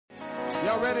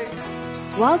Y'all ready?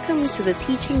 Welcome to the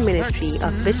teaching ministry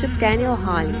of Bishop Daniel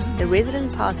Harley, the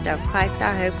resident pastor of Christ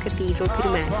Our Hope Cathedral,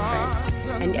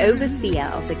 Pietermaritzburg, and overseer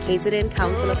of the KZN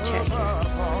Council of Churches.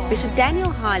 Bishop Daniel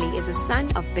Harley is a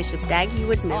son of Bishop Dag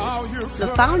Heward-Mills, the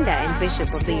founder and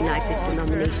bishop of the United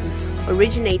Denominations,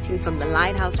 originating from the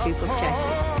Lighthouse Group of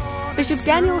Churches. Bishop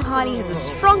Daniel Harley has a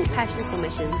strong passion for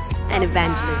missions and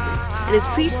evangelism and has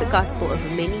preached the gospel over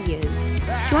many years.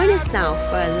 Join us now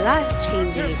for a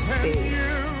life-changing experience.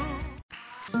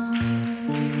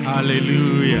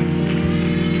 Hallelujah.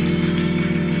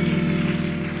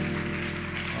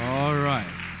 All right.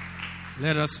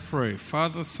 Let us pray.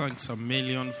 Father, thanks a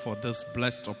million for this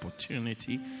blessed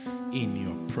opportunity in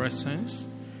your presence.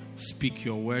 Speak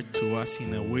your word to us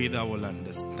in a way that we'll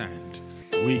understand.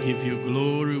 We give you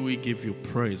glory, we give you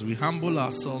praise. We humble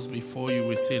ourselves before you.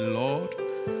 We say, Lord,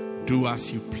 do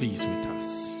as you please with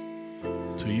us.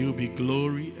 To you be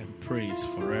glory and praise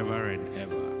forever and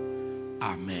ever.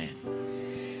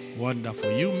 Amen.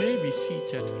 Wonderful. You may be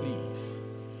seated, please.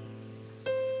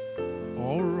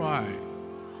 All right.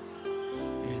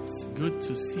 It's good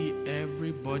to see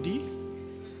everybody.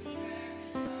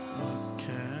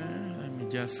 Okay. Let me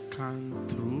just scan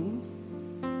through.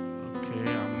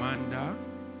 Okay, Amanda.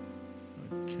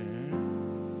 Okay.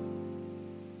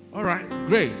 All right,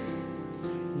 great.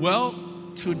 Well,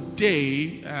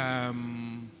 today,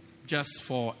 just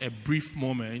for a brief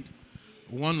moment,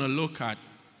 we want to look at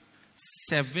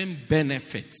 7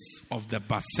 benefits of the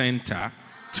Bacenta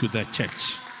to the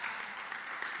church.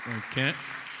 Okay.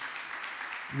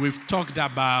 We've talked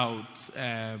about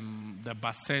the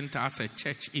Bacenta as a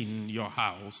church in your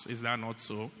house. Is that not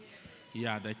so?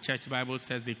 Yeah, the church Bible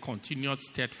says they continued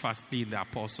steadfastly in the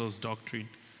apostles' doctrine,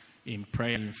 in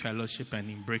prayer, in fellowship, and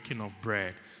in breaking of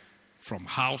bread from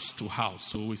house to house.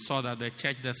 So we saw that the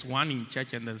church, there's one in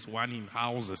church and there's one in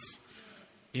houses.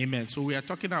 Amen. So we are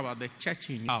talking about the church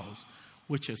in house,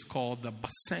 which is called the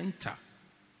Bacenta.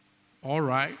 All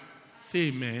right. Say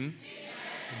amen. Amen.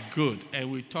 Good.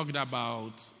 And we talked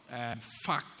about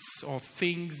facts or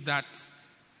things that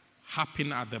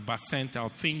happen at the Bacenta, or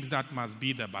things that must be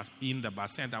in the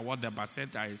Bacenta, what the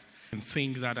Bacenta is, and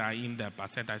things that are in the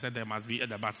Bacenta. I said there must be,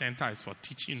 the Bacenta is for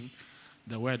teaching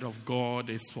the word of God,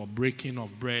 is for breaking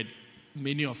of bread.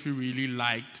 Many of you really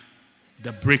liked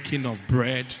the breaking of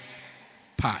bread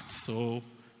part. So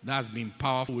that's been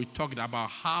powerful. We talked about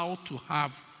how to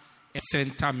have a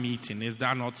center meeting. Is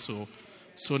that not so?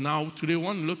 So now today we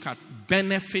want to look at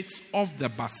benefits of the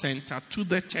Bacenta to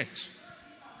the church.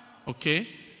 Okay?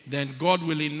 Then God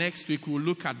willing, next week we'll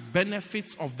look at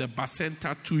benefits of the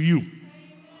Bacenta to you,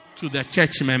 to the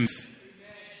church members.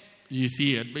 You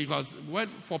see it? Because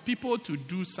for people to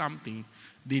do something,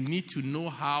 they need to know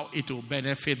how it will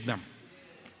benefit them.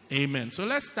 Amen. So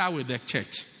let's start with the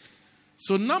church.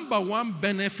 So number one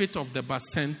benefit of the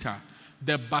Bacenta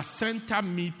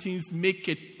meetings make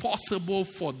it possible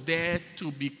for there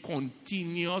to be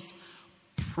continuous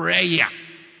prayer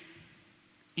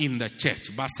in the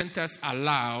church. Bacentas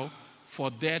allow for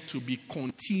there to be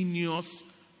continuous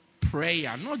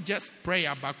prayer. Not just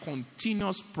prayer, but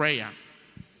continuous prayer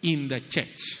in the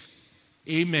church.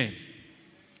 Amen.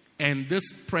 And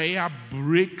this prayer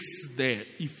breaks the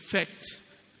effect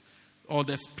or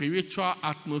the spiritual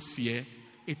atmosphere.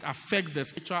 It affects the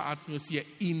spiritual atmosphere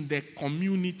in the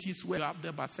communities where you have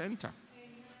the Bacenta.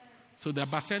 So the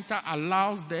Bacenta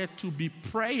allows there to be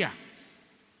prayer.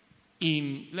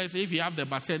 Let's say if you have the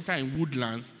Bacenta in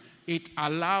Woodlands, it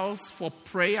allows for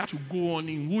prayer to go on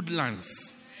in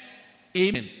Woodlands.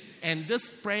 Amen. And this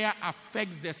prayer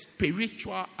affects the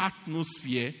spiritual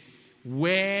atmosphere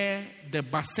where the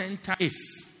Bacenta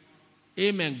is.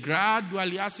 Amen.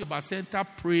 Gradually, as your Bacenta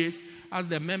prays, as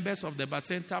the members of the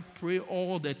Bacenta pray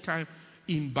all the time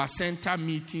in Bacenta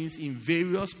meetings, in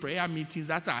various prayer meetings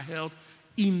that are held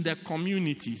in the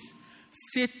communities,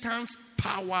 Satan's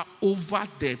power over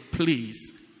the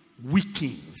place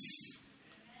weakens.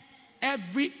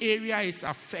 Every area is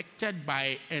affected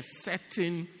by a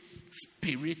certain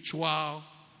spiritual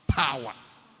power.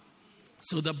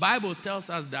 So the Bible tells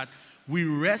us that we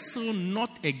wrestle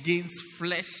not against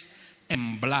flesh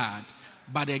and blood,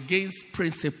 but against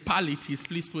principalities.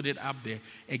 Please put it up there.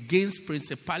 Against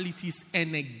principalities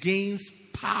and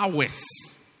against powers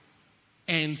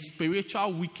and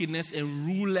spiritual wickedness and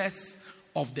rulers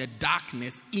of the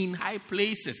darkness in high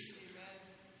places.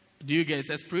 Do you guys?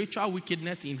 Spiritual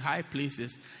wickedness in high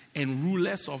places and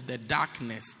rulers of the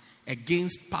darkness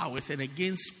against powers and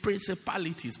against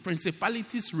principalities.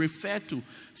 Principalities refer to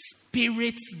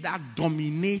spirits that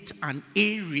dominate an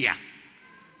area.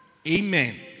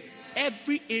 Amen.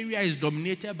 Every area is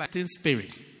dominated by a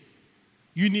spirit.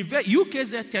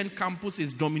 UKZN campus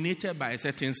is dominated by a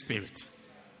certain spirit.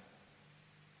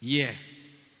 Yeah.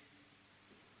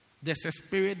 There's a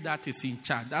spirit that is in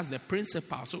charge. That's the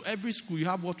principal. So every school you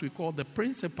have what we call the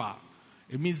principal.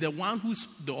 It means the one who's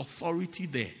the authority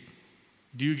there.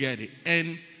 Do you get it?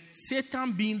 And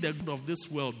Satan, being the god of this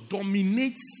world,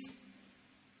 dominates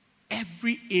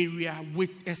every area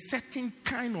with a certain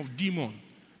kind of demon.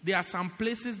 There are some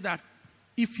places that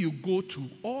if you go to,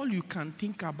 all you can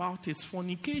think about is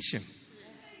fornication.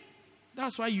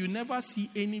 That's why you never see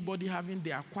anybody having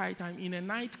their quiet time in a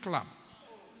nightclub.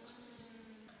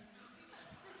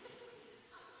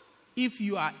 If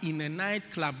you are in a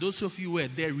nightclub, those of you who were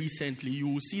there recently, you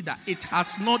will see that it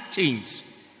has not changed.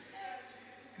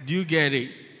 Do you get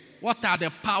it? What are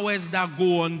the powers that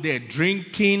go on there?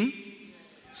 Drinking,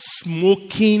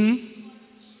 smoking.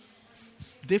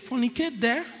 They fornicate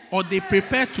there, or they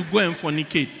prepare to go and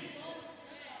fornicate?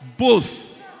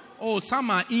 Both. Oh, some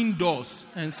are indoors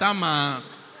and some are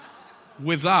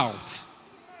without.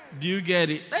 Do you get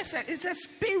it? It's a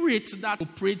spirit that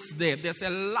operates there. There's a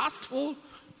lustful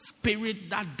spirit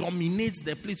that dominates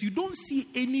the place. You don't see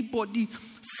anybody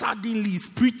suddenly is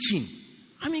preaching.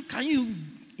 I mean, can you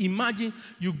imagine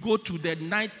you go to the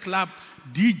nightclub,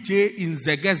 DJ in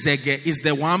Zege Zege is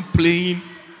the one playing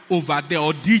over there,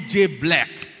 or DJ Black,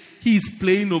 he's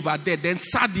playing over there. Then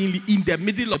suddenly in the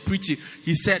middle of preaching,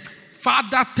 he said,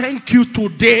 Father, thank you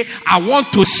today. I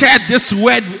want to share this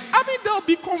word. I mean, there'll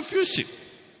be confusion.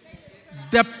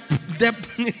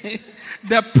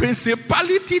 The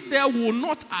principality there will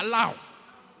not allow.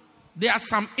 There are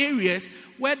some areas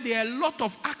where there are a lot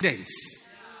of accidents.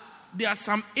 There are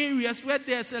some areas where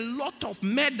there's a lot of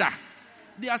murder.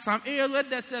 There are some areas where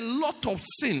there's a lot of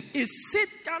sin. Is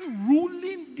Satan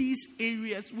ruling these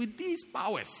areas with these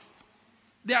powers?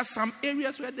 There are some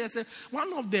areas where there's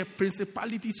one of the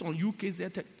principalities on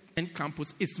UKZN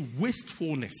campus is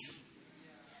wastefulness,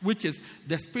 which is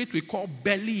the spirit we call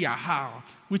Belial,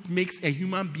 which makes a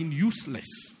human being useless.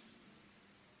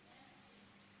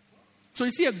 So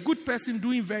you see a good person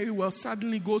doing very well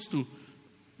suddenly goes to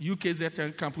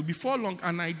UKZN campus. Before long,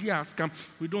 an idea has come.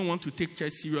 We don't want to take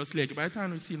church seriously. By the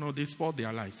time we see, they spoil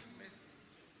their lives.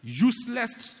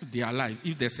 Useless their life.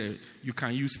 If there's you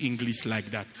can use English like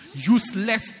that.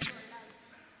 Useless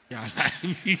their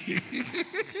life.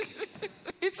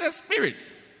 It's a spirit.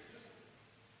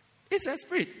 It's a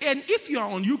spirit. And if you are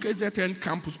on UKZN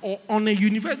campus or on a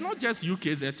university, not just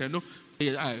UKZN,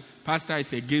 pastor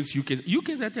is against UKZN.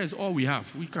 UKZN is all we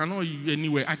have. We cannot use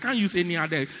anywhere. I can't use any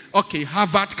other. Okay,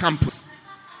 Harvard campus.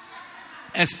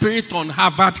 A spirit on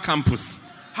Harvard campus.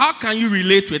 How can you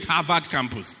relate with Harvard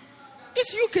campus?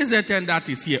 It's UKZN that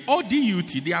is here. Or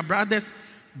DUT. They are brothers.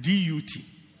 DUT.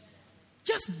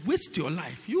 Just waste your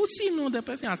life. You will see, the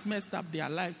person has messed up their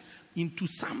life into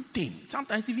something.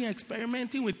 Sometimes even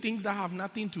experimenting with things that have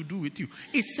nothing to do with you.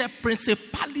 It's a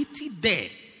principality there.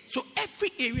 So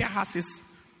every area has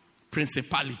its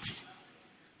principality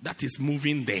that is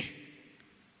moving there.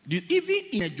 Even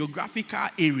in a geographical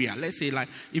area, let's say like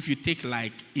if you take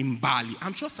like in Bali,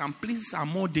 I'm sure some places are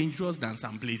more dangerous than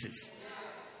some places.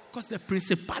 Because the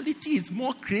principality is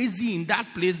more crazy in that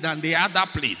place than the other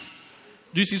place.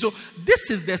 Do you see? So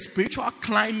this is the spiritual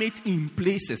climate in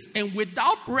places. And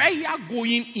without prayer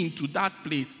going into that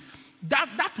place,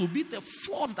 that will be the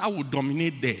force that will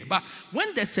dominate there. But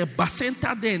when there's a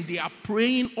bacenta there and they are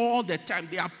praying all the time,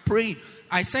 they are praying.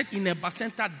 I said in a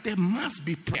bacenta, there must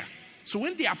be prayer. So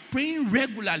when they are praying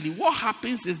regularly, what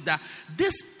happens is that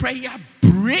this prayer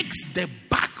breaks the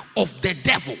back of the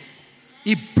devil.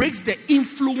 It breaks the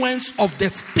influence of the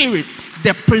spirit,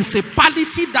 the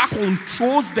principality that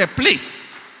controls the place.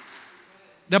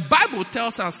 The Bible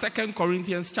tells us, 2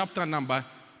 Corinthians chapter number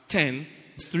 10,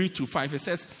 3-5, it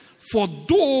says, for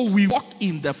though we walk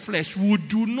in the flesh, we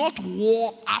do not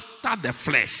war after the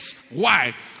flesh.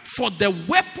 Why? For the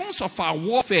weapons of our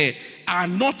warfare are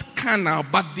not carnal,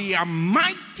 but they are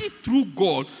mighty through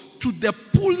God to the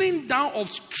pulling down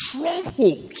of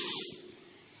strongholds,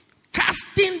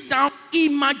 casting down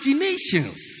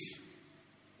imaginations.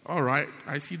 All right,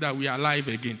 I see that we are live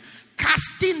again.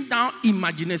 Casting down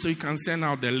imaginations. So you can send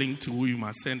out the link to who you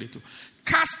must send it to.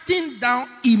 Casting down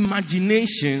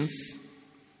imaginations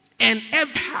and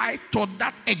every high thought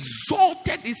that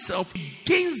exalted itself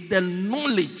against the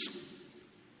knowledge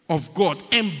of God,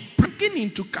 and bringing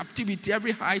into captivity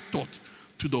every high thought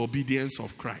to the obedience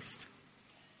of Christ.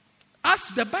 As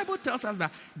the Bible tells us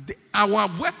that our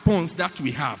weapons that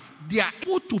we have, they are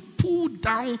able to pull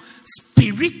down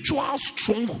spiritual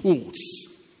strongholds.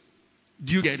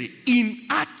 Do you get it? In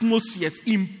atmospheres,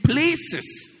 in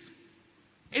places,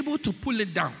 able to pull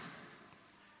it down.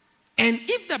 And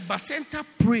if the bacenta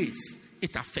prays,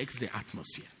 it affects the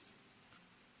atmosphere.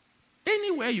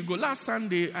 Anywhere you go. Last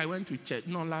Sunday, I went to church.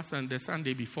 No, last Sunday, the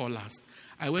Sunday before last.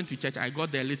 I went to church. I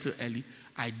got there a little early.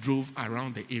 I drove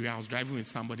around the area. I was driving with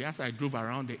somebody. As I drove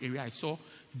around the area, I saw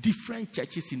different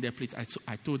churches in the place.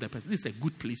 I told the person, this is a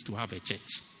good place to have a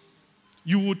church.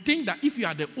 You would think that if you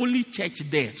are the only church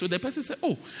there. So the person said,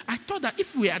 oh, I thought that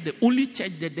if we are the only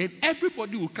church there, then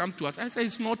everybody will come to us. I said,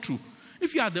 it's not true.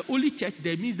 If you are the only church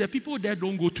there, it means the people there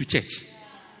don't go to church.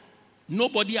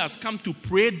 Nobody has come to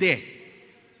pray there.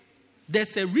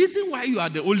 There's a reason why you are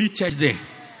the only church there.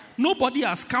 Nobody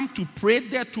has come to pray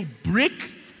there to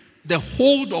break the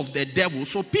hold of the devil.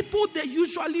 So people there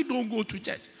usually don't go to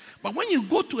church. But when you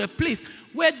go to a place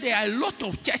where there are a lot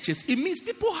of churches, it means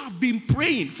people have been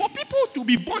praying. For people to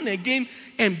be born again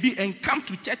and come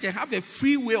to church and have a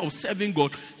free way of serving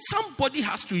God, somebody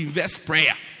has to invest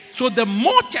prayer. So the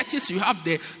more churches you have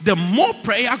there, the more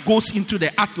prayer goes into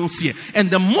the atmosphere. And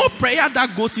the more prayer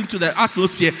that goes into the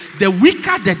atmosphere, the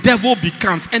weaker the devil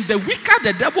becomes. And the weaker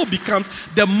the devil becomes,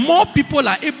 the more people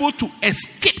are able to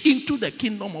escape into the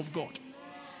kingdom of God.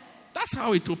 That's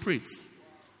how it operates.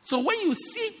 So when you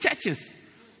see churches,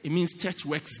 it means church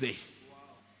works there.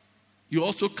 You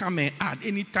also come and add,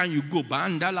 anytime you go,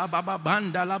 bandala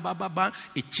baba,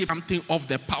 it chips something off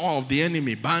the power of the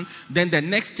enemy. Then the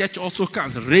next church also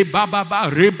comes, then the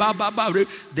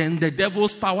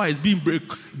devil's power is being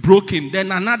broken.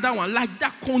 Then another one, like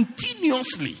that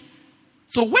continuously.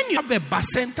 So when you have a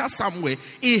bacenta somewhere,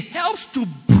 it helps to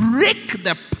break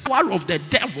the power of the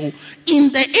devil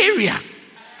in the area.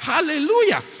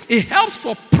 Hallelujah. It helps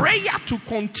for prayer to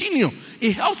continue.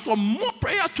 It helps for more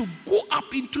prayer to go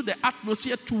up into the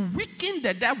atmosphere to weaken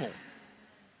the devil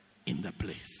in the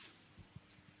place.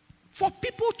 For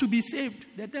people to be saved,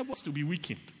 the devil has to be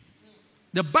weakened.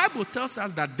 The Bible tells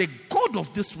us that the God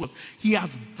of this world, he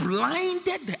has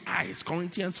blinded the eyes,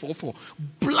 Corinthians 4:4,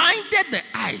 blinded the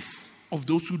eyes of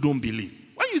those who don't believe.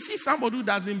 When you see somebody who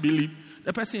doesn't believe,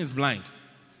 the person is blind.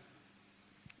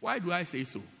 Why do I say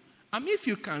so? I mean, if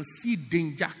you can see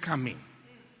danger coming,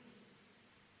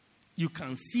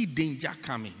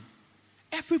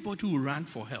 everybody will run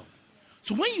for help.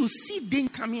 So when you see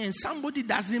danger coming and somebody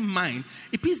doesn't mind,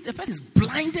 it means the person is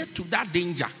blinded to that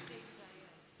danger.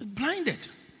 It's blinded.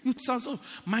 You say, so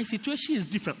my situation is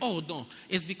different. Oh, no,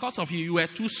 it's because of you were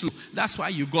too slow. That's why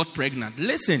you got pregnant.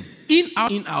 Listen, in,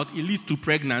 out, it leads to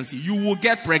pregnancy. You will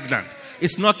get pregnant.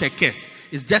 It's not a case.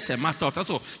 It's just a matter of,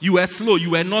 so you were slow,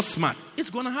 you were not smart. It's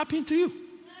going to happen to you.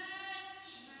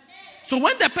 So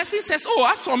when the person says, oh,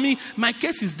 as for me, my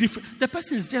case is different, the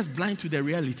person is just blind to the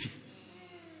reality.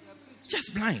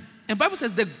 Just blind. And the Bible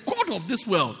says the God of this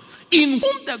world, in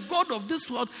whom the God of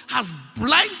this world has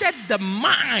blinded the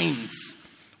minds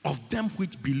of them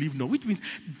which believe not, which means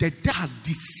the devil has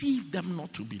deceived them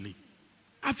not to believe.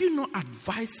 Have you not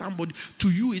advised somebody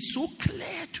to you? It's so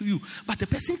clear to you, but the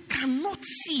person cannot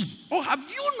see. Or have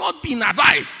you not been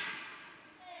advised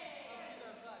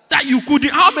that you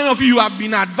couldn't? How many of you have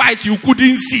been advised you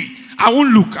couldn't see? I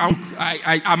won't look.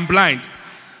 I'm blind.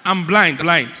 I'm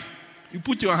blind. You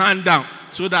put your hand down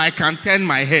so that I can turn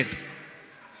my head.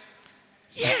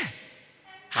 Yeah.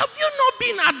 Have you not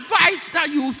been advised that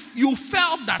you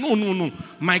felt that, no,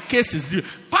 my case is real?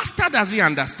 Pastor doesn't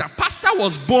understand. Pastor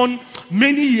was born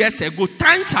many years ago.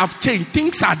 Times have changed.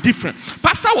 Things are different.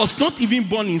 Pastor was not even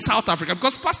born in South Africa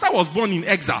because Pastor was born in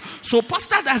exile. So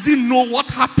Pastor doesn't know what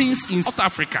happens in South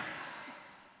Africa.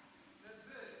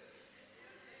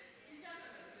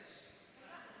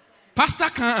 Pastor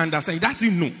can't understand. He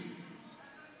doesn't know.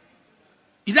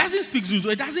 He doesn't speak Zulu.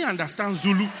 He doesn't understand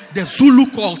Zulu, the Zulu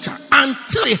culture,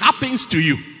 until it happens to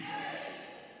you.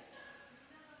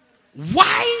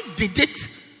 Why did it?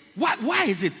 Why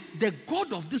is it? The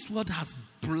God of this world has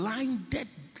blinded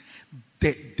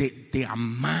their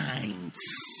minds.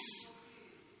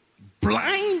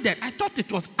 Blinded. I thought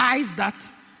it was eyes that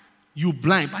you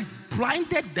blind, but it's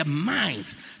blinded the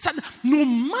minds. So no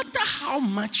matter how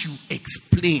much you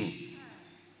explain,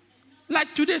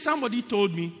 like today somebody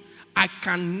told me, I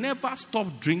can never stop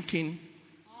drinking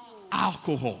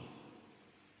alcohol.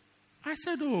 I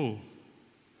said, oh,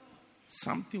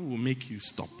 something will make you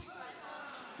stop.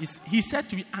 He said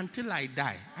to me, until I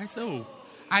die. I said, oh.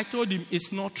 I told him,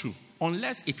 it's not true.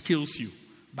 Unless it kills you.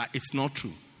 But it's not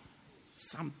true.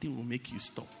 Something will make you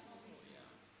stop.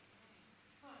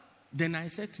 Then I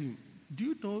said to him, do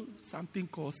you know something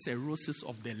called cirrhosis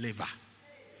of the liver?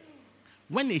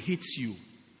 When it hits you,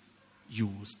 you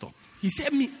will stop. He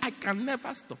said me, I can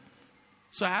never stop.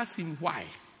 So I asked him why.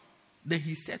 Then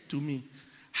he said to me,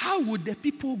 how would the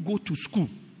people go to school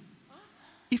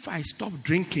if I stop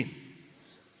drinking?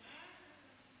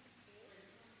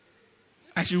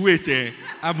 I should wait.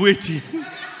 I'm waiting.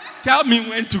 Tell me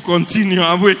when to continue.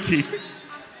 I'm waiting.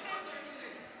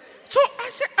 So I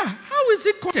said, how is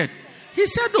it connected? He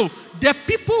said, the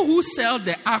people who sell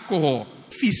the alcohol,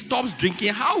 if he stops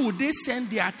drinking, how would they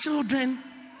send their children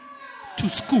to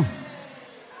school?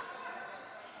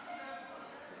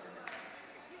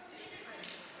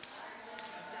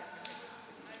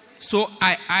 So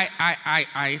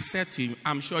I said to him,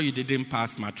 I'm sure you didn't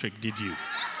pass matric, did you?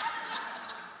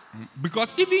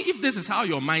 Because even if this is how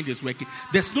your mind is working,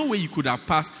 there's no way you could have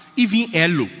passed even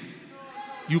LO.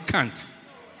 You can't.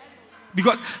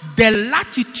 Because the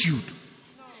latitude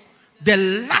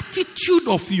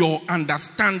of your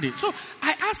understanding. So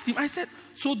I asked him, I said,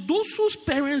 so those whose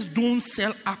parents don't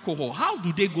sell alcohol, how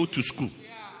do they go to school?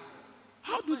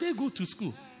 How do they go to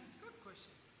school?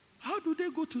 How do they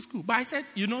go to school? But I said,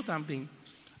 you know something?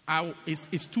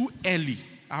 It's too early.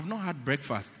 I've not had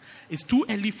breakfast. It's too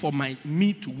early for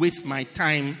me to waste my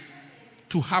time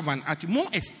to have an attitude. More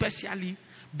especially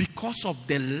because of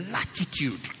the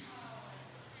latitude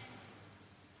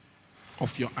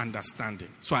of your understanding.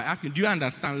 So I asked him, do you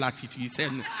understand latitude? He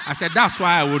said, no. I said, that's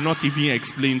why I will not even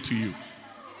explain to you.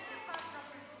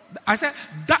 I said,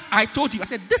 I told you, I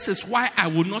said, this is why I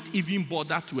will not even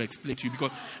bother to explain to you.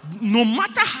 Because no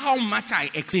matter how much I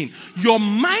explain, your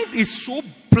mind is so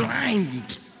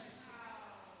blind.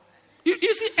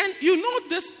 You see, and you know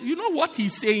this, you know what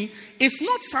he's saying? It's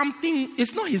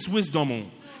not his wisdom.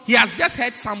 He has just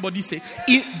heard somebody say,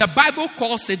 the Bible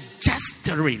calls it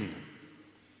jestering.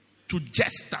 To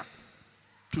jester.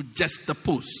 To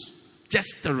juxtapose.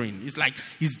 Gesturing. It's like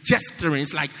he's gesturing.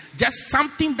 It's like just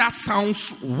something that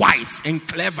sounds wise and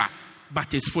clever,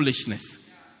 but it's foolishness.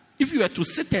 If you were to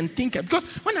sit and think, because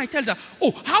when I tell them,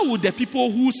 how would the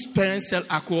people whose parents sell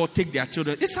alcohol take their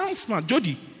children? It sounds smart.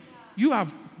 Jody, you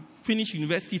have finished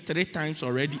university 3 times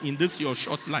already in this your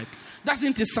short life.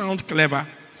 Doesn't it sound clever?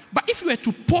 But if you were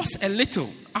to pause a little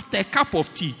after a cup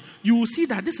of tea, you will see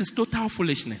that this is total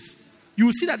foolishness. You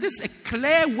will see that this is a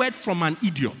clear word from an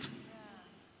idiot.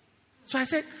 So I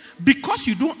said, because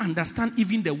you don't understand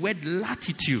even the word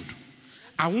latitude,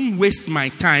 I won't waste my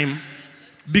time,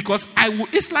 because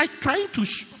it's like trying to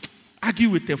argue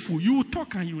with a fool. You will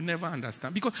talk and you will never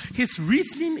understand, because his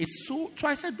reasoning is so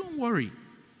I said, don't worry.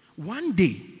 One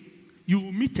day, you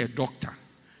will meet a doctor.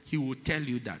 He will tell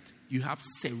you that you have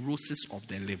cirrhosis of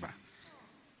the liver.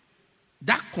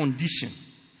 That condition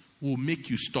will make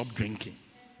you stop drinking,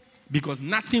 because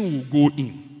nothing will go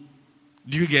in.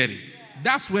 Do you get it?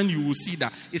 That's when you will see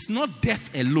that it's not death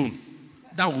alone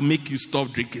that will make you stop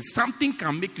drinking. Something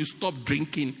can make you stop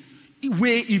drinking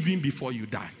way even before you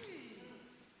die.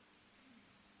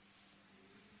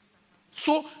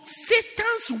 So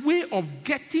Satan's way of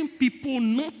getting people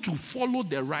not to follow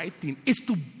the right thing is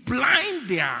to blind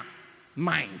their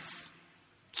minds.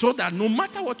 So that no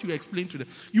matter what you explain to them,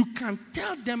 you can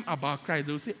tell them about Christ.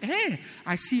 They'll say, hey,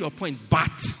 I see your point, but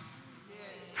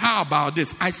how about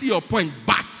this? I see your point,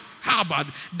 but how about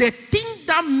it? The thing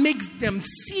that makes them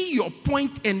see your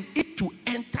point and it to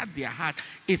enter their heart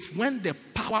is when the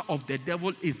power of the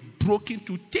devil is broken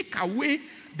to take away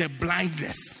the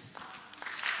blindness.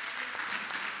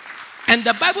 And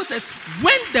the Bible says,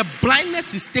 when the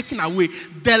blindness is taken away,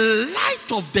 the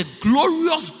light of the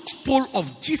glorious gospel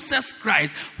of Jesus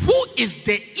Christ, who is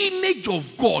the image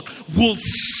of God, will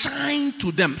shine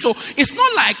to them. So it's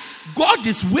not like God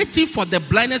is waiting for the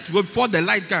blindness to go before the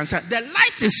light can shine. The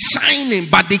light is shining,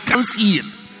 but they can't see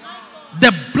it.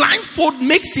 The blindfold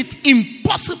makes it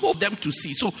impossible for them to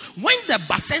see. So when the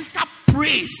bacenta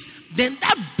prays, then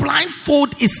that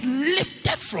blindfold is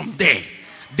lifted from there.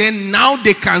 Then now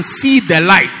they can see the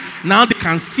light. Now they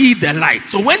can see the light.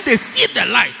 So when they see the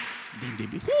light, then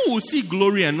who will see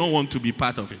glory and not want to be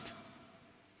part of it?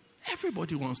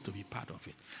 Everybody wants to be part of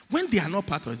it. When they are not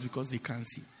part of it, it's because they can't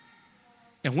see.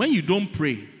 And when you don't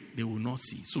pray, they will not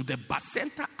see. So the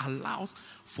bacenta allows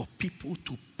for people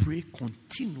to pray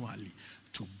continually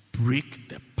to break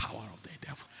the power of the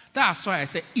devil. That's why I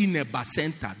say in a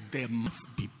bacenta, there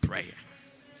must be prayer.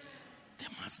 There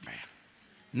must be prayer.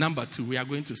 Number 2, we are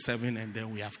going to 7 and then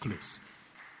we have closed.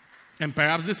 And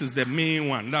perhaps this is the main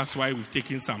one. That's why we've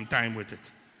taken some time with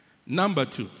it. Number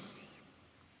 2.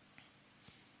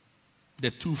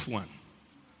 The 2nd one.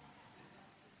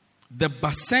 The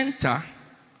bacenta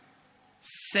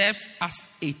serves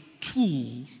as a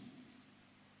tool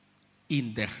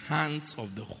in the hands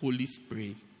of the Holy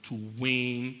Spirit to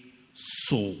win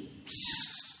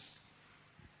souls.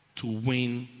 To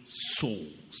win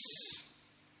souls.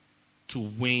 To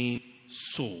win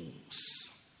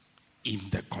souls in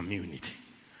the community.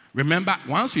 Remember,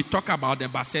 once we talk about the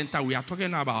bacenta, we are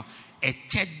talking about a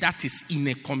church that is in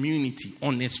a community,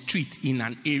 on a street, in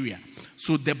an area.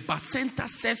 So the bacenta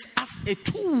serves as a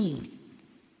tool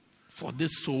for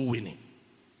this soul winning.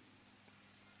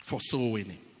 For soul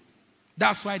winning.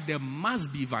 That's why there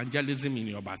must be evangelism in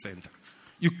your bacenta.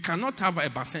 You cannot have a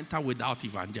bacenta without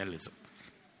evangelism.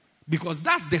 Because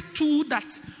that's the tool that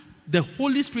the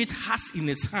Holy Spirit has in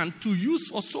his hand to use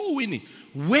for soul winning.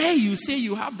 Where you say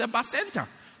you have the bacenta.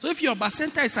 So if your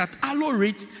bacenta is at Aloe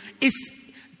Ridge, it's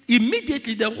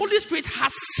immediately the Holy Spirit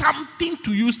has something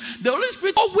to use. The Holy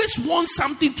Spirit always wants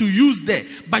something to use there.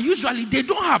 But usually they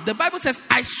don't have. The Bible says,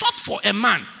 I sought for a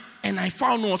man and I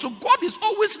found no one. So God is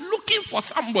always looking for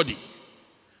somebody.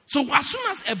 So as soon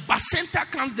as a bacenta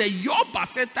comes there, your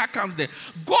bacenta comes there,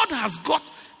 God has got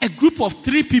a group of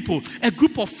 3 people, a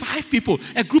group of 5 people,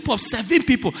 a group of 7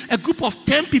 people, a group of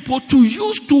 10 people to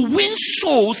use to win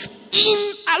souls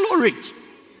in Aloe Ridge.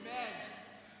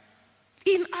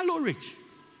 In Aloe Ridge.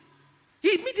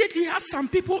 He immediately has some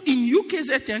people in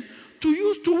UKZN to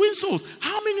use to win souls.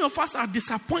 How many of us are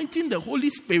disappointing the Holy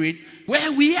Spirit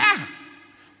where we are?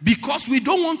 Because we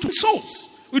don't want to win souls.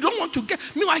 We don't want to get.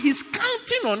 Meanwhile, he's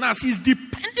counting on us. He's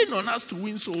depending on us to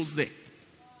win souls there.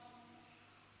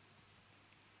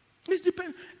 It's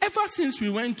dependent. Ever since we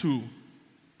went to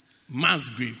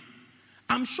Massgrave,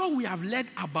 I'm sure we have led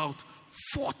about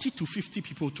 40 to 50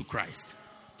 people to Christ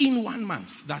in 1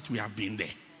 month that we have been there.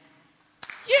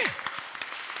 Yeah.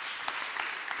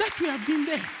 That we have been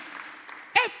there.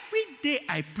 Every day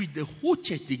I preach, the whole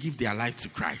church, they give their life to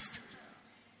Christ.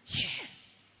 Yeah.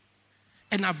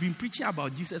 And I've been preaching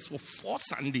about Jesus for 4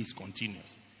 Sundays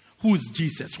continuous. Who is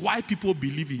Jesus? Why people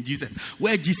believe in Jesus?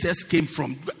 Where Jesus came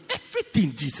from?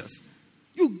 Everything Jesus.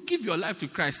 You give your life to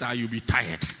Christ or you'll be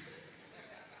tired.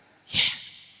 Yeah.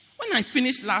 When I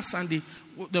finished last Sunday,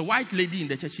 the white lady in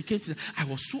the church, she came to I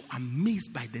was so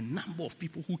amazed by the number of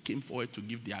people who came forward to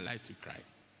give their life to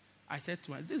Christ. I said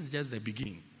to her, this is just the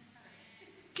beginning.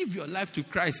 Give your life to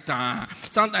Christ.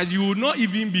 Sometimes you will not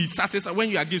even be satisfied when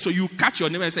you are giving. So you catch your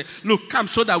neighbor and say, look, come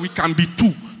so that we can be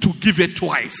 2 to give it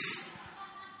twice.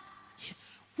 Yeah.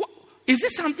 What? Is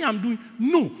this something I'm doing?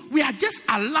 No. We are just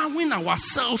allowing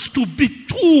ourselves to be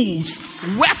tools,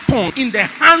 weapons in the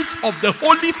hands of the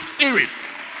Holy Spirit.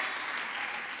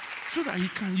 So that he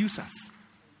can use us.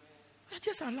 We're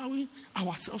just allowing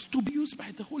ourselves to be used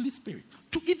by the Holy Spirit.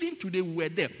 Even today we were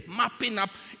there mapping up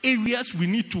areas we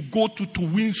need to go to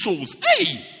win souls.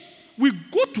 Hey! We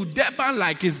go to Durban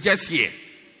like it's just here.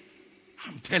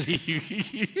 I'm telling you.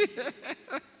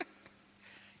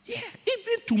 Yeah,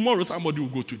 even tomorrow somebody will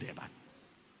go to Durban.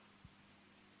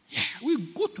 Yeah, we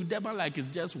go to Durban like it's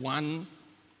just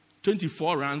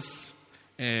 24 runs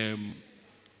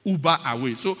Uber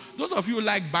away. So those of you who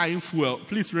like buying fuel,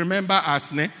 please remember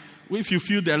us. If you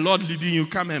feel the Lord leading you,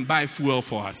 come and buy fuel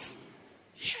for us.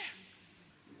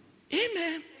 Yeah.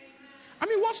 Amen. I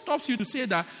mean, what stops you to say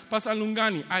that, Pastor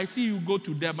Lungani, I see you go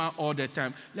to Durban all the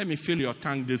time. Let me fill your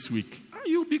tank this week.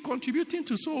 You'll be contributing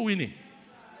to soul winning.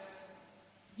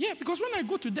 Yeah, because when I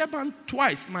go to Durban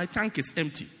twice, my tank is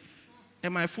empty.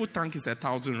 And my full tank is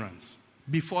 1,000 rands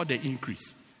before the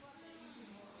increase.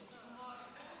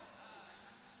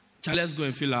 So let's go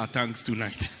and fill our tanks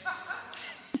tonight.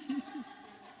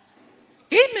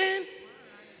 Amen.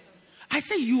 I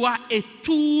say you are a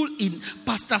tool in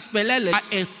Pastor Spelele,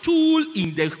 a tool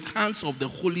in the hands of the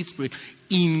Holy Spirit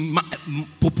in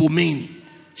Popomeni.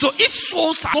 So if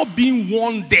souls are not being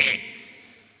won there,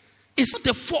 it's not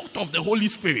the fault of the Holy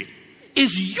Spirit.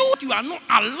 It's you are not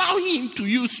allowing him to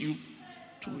use you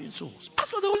to win souls. As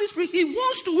for the Holy Spirit, he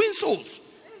wants to win souls.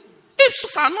 If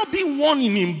souls are not being won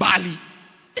in Mbali,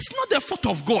 it's not the fault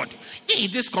of God.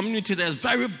 In this community that is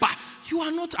very bad, you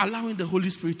are not allowing the Holy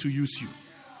Spirit to use you.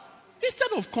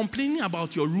 Instead of complaining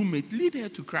about your roommate, lead her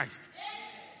to Christ.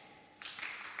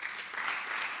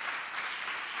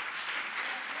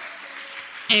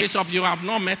 Hey, Bishop, you have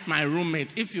not met my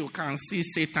roommate. If you can see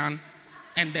Satan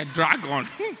and the dragon,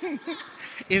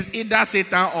 it's either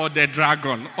Satan or the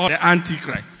dragon or the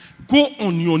Antichrist. Go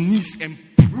on your knees and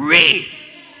pray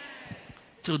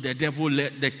till the devil,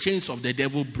 the chains of the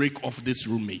devil break off this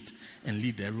roommate and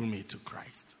lead the roommate to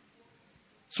Christ.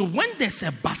 So when there's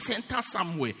a bacenta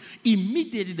somewhere,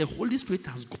 immediately the Holy Spirit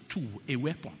has got a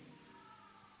weapon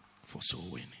for soul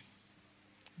winning.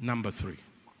 Number 3.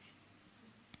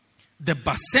 The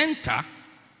bacenta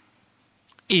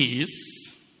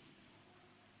is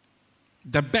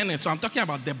the benefit. So I'm talking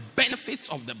about the benefits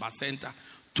of the bacenta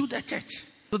to the church.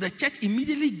 So the church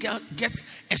immediately gets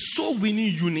a soul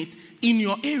winning unit in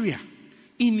your area,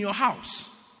 in your house.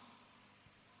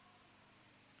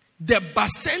 The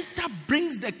bacenta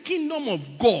brings the kingdom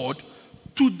of God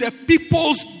to the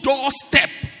people's doorstep.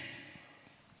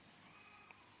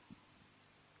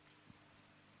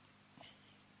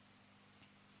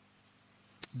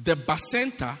 The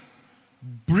bacenta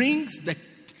brings the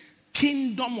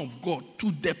kingdom of God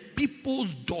to the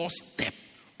people's doorstep,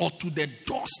 or to the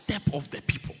doorstep of the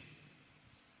people.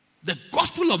 The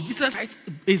gospel of Jesus Christ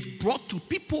is brought to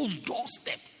people's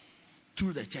doorstep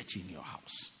through the church in your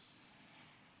house.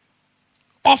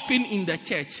 Often in the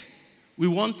church, we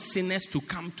want sinners to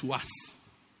come to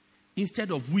us instead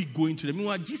of we going to them.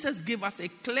 Meanwhile, Jesus gave us a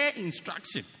clear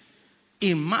instruction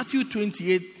in Matthew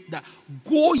 28 that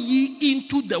go ye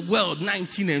into the world,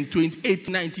 19 and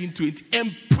 20, 19, 20,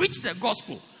 and preach the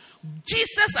gospel.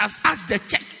 Jesus has asked the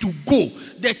church to go.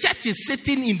 The church is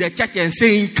sitting in the church and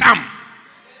saying, come.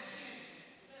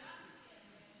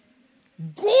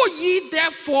 Go ye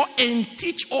therefore and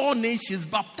teach all nations,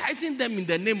 baptizing them in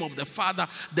the name of the Father,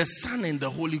 the Son, and the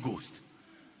Holy Ghost.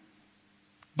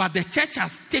 But the church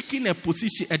has taken a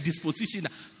disposition.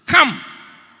 Come.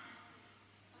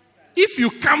 If you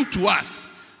come to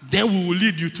us, then we will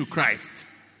lead you to Christ.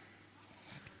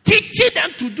 Teaching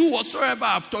them to do whatsoever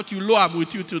I've taught you. Lo, I'm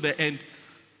with you to the end.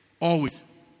 Always.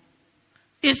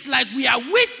 It's like we are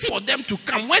waiting for them to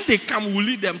come. When they come, we'll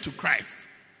lead them to Christ.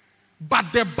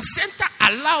 But the center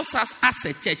allows us as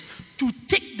a church to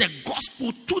take the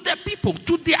gospel to the people,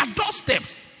 to their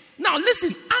doorsteps. Now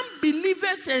listen,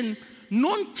 unbelievers and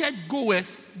non-church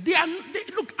goers,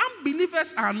 look,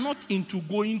 unbelievers are not into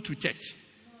going to church.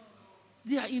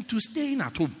 They are into staying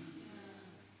at home.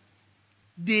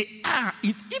 There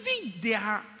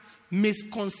are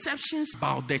misconceptions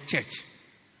about the church.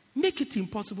 Make it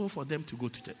impossible for them to go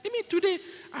to church. I mean, today,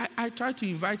 I tried to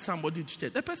invite somebody to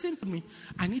church. The person told me,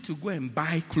 I need to go and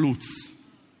buy clothes.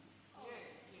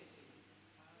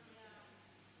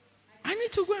 I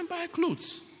need to go and buy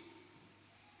clothes.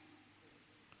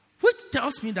 Which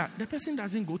tells me that the person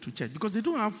doesn't go to church because they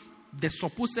don't have the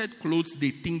supposed clothes they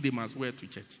think they must wear to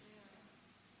church.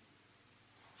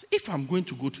 So if I'm going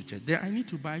to go to church, then I need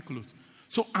to buy clothes.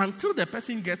 So until the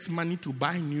person gets money to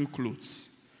buy new clothes,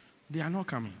 they are not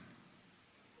coming.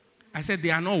 I said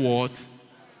they are not what?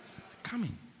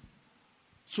 Coming.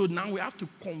 So now we have to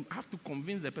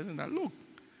convince the person that, look,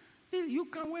 you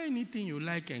can wear anything you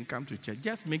like and come to church.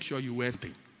 Just make sure you wear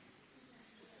stay.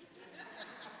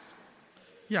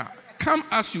 Yeah, come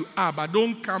as you are, but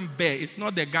don't come bare. It's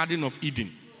not the Garden of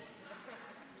Eden.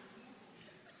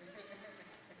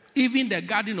 Even the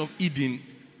Garden of Eden,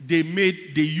 they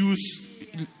use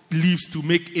leaves to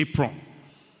make apron.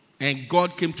 And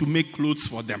God came to make clothes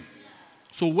for them.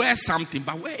 So wear something,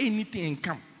 but wear anything and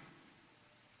come.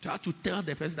 You have to tell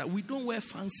the person that we don't wear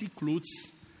fancy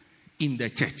clothes in the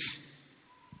church.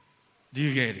 Do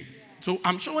you get it? So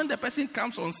I'm sure when the person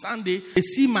comes on Sunday, they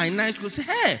see my nice clothes, say,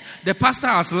 hey, the pastor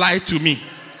has lied to me.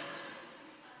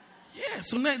 Yeah,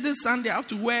 so this Sunday I have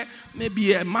to wear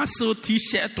maybe a muscle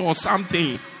t-shirt or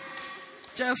something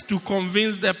just to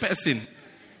convince the person.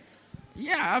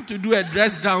 Yeah, I have to do a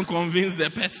dress down, convince the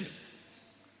person.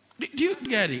 Do you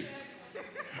get it?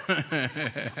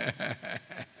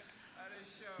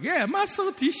 Yeah,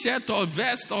 muscle t-shirt or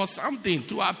vest or something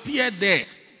to appear there.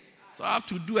 So I have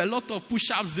to do a lot of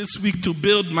push-ups this week to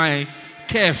build my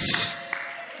calves.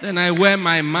 Then I wear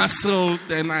my muscle,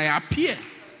 then I appear.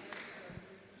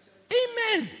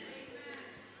 Amen.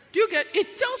 Do you get it?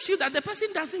 It tells you that the person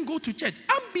doesn't go to church.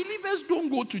 Unbelievers don't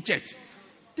go to church.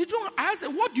 They don't ask,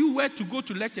 what do you wear to go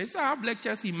to lectures? I have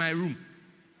lectures in my room.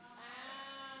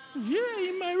 Yeah,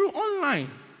 in my room, online.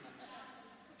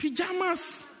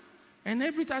 Pajamas. And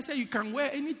every time I say you can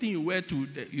wear anything you wear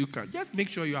you can. Just make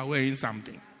sure you are wearing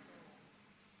something.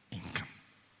 Income.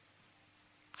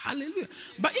 Hallelujah.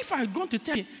 But if I'm going to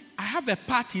tell you, I have a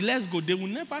party, let's go, they will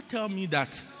never tell me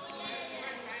that.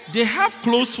 They have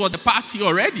clothes for the party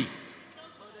already.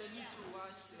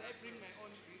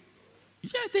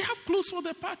 Yeah, they have clothes for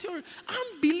the party already.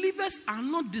 Unbelievers are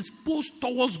not disposed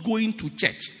towards going to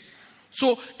church.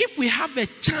 So if we have a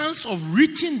chance of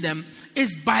reaching them,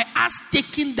 it's by us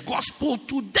taking the gospel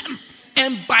to them.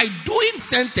 And by doing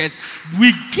sentence,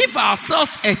 we give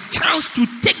ourselves a chance to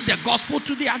take the gospel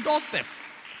to their doorstep.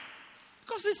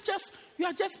 Because you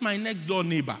are just my next door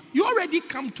neighbor. You already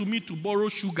come to me to borrow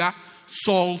sugar,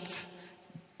 salt,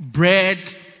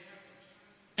 bread,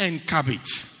 and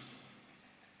cabbage.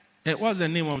 What's the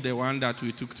name of the one that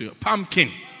we took to you? Pumpkin.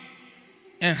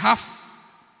 And half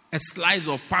a slice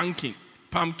of pumpkin.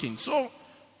 So,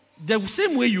 the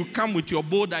same way you come with your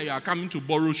bowl that you are coming to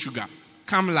borrow sugar,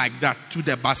 come like that to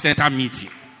the Bacenta meeting.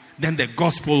 Then the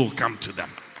gospel will come to them.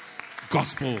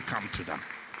 Gospel will come to them.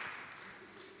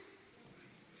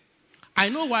 I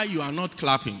know why you are not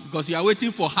clapping. Because you are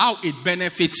waiting for how it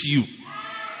benefits you.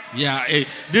 Yeah,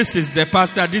 this is the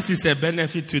pastor. This is a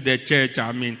benefit to the church.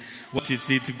 I mean, What is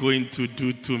it going to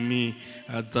do to me?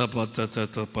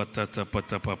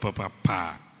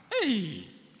 Hey,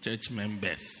 church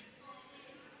members.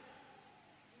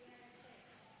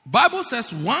 Bible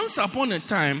says once upon a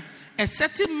time, a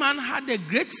certain man had a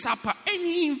great supper and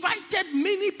he invited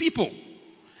many people.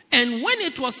 And when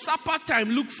it was supper time,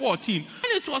 Luke 14,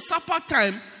 when it was supper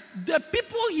time, the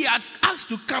people he had asked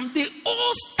to come, they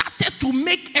all started to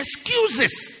make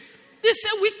excuses. They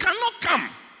said, we cannot come.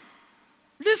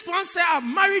 This one said, I've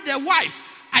married a wife.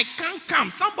 I can't come.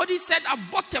 Somebody said, I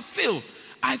bought a field.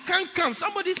 I can't come.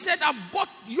 Somebody said, I bought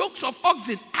yokes of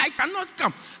oxen. I cannot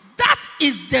come. That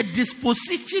is the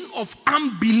disposition of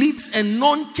unbeliefs and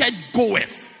non-church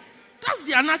goers. That's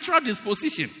their natural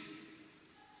disposition.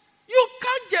 You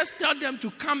can't just tell them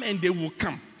to come and they will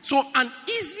come. So an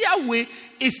easier way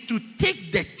is to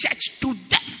take the church to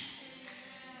them.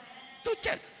 To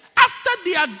church. After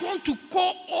they had gone to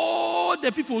call all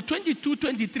the people, 22,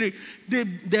 23,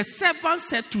 the servant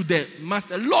said to the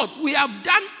master, Lord, we have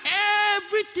done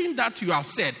everything that you have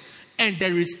said, and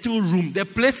there is still room. The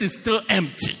place is still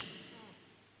empty.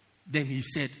 Then he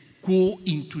said, go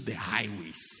into the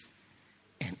highways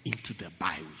and into the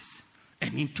byways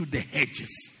and into the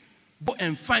hedges. Go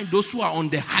and find those who are on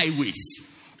the highways.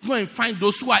 Go and find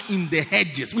those who are in the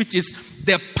hedges, which is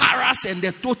the paras and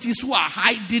the tortoises who are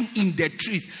hiding in the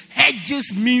trees.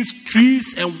 Hedges means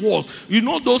trees and walls. You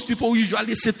know those people who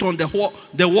usually sit on the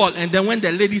wall, and then when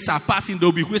the ladies are passing,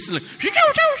 they'll be whistling.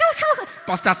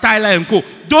 Pastor Tyler and co.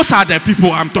 Those are the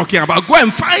people I'm talking about. Go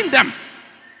and find them.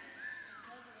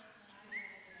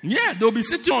 Yeah, they'll be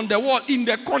sitting on the wall in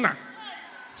the corner.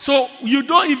 So you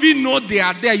don't even know they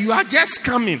are there. You are just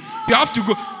coming. You have to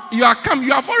go. You are come.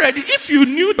 You have already. If you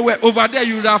knew they were over there,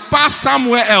 you would have passed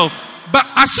somewhere else. But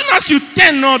as soon as you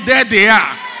turn out, there they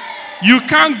are. You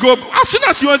can't go. As soon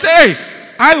as you want to say, "Hey,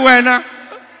 I wena,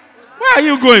 where are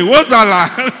you going? Wozala,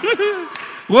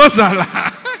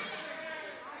 Wozala."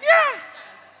 Yeah.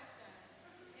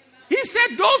 He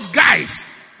said, "Those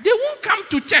guys, they won't come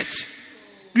to church.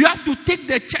 You have to take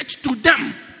the church to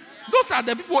them. Those are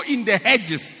the people in the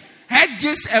hedges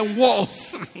and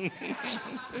walls."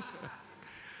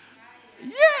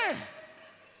 Yeah.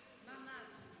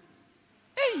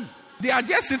 Hey, they are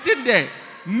just sitting there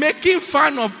making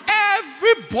fun of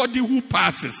everybody who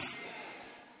passes.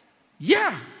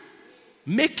 Yeah.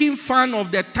 Making fun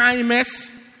of the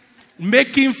timers,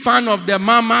 making fun of the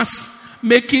mamas,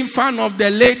 making fun of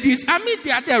the ladies. I mean, they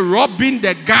are there robbing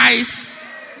the guys.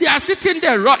 They are sitting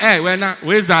there. Hey,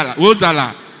 where's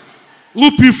Zala?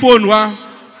 Upi phone,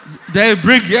 they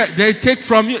bring, they take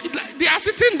from you. They are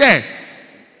sitting there.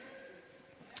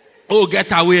 Oh,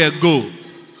 get away and go.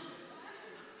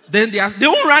 Then they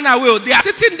won't run away. They are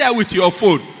sitting there with your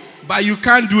phone, but you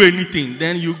can't do anything.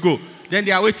 Then you go. Then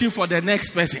they are waiting for the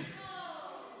next person.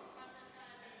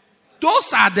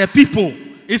 Those are the people.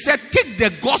 He said, take the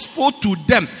gospel to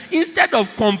them. Instead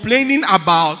of complaining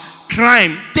about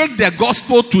crime, take the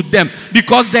gospel to them.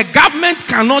 Because the government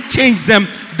cannot change them.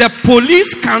 The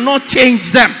police cannot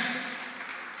change them.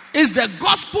 It's the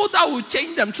gospel that will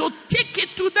change them. So take it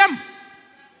to them.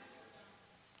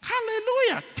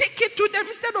 Hallelujah. Take it to them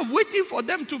instead of waiting for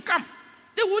them to come.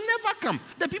 They will never come.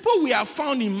 The people we have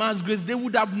found in Mass Grace, they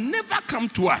would have never come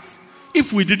to us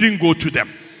if we didn't go to them.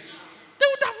 They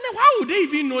would have never. How would they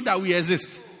even know that we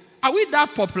exist? Are we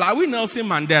that popular? Are we Nelson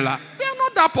Mandela? We are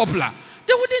not that popular.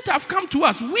 They wouldn't have come to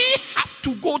us. We have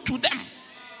to go to them.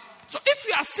 So if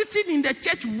you are sitting in the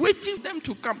church waiting for them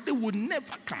to come, they will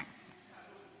never come.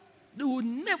 They will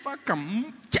never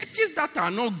come. Churches that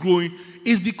are not growing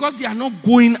is because they are not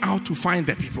going out to find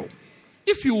the people.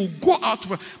 If you go out,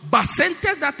 but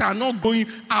centers that are not growing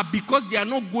are because they are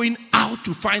not going out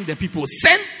to find the people.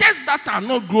 Centers that are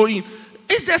not growing,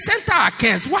 is the center a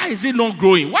curse? Why is it not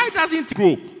growing? Why doesn't it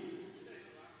grow?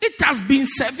 It has been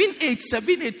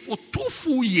 7-8 for 2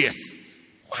 full years.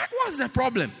 What's the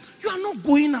problem? You are not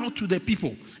going out to the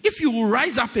people. If you will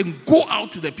rise up and go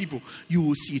out to the people, you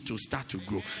will see it will start to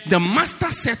grow. The master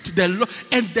said to the Lord,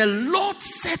 and the Lord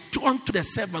said unto the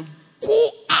servant, go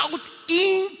out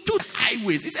into the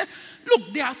highways. He said,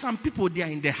 look, there are some people there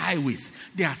in the highways.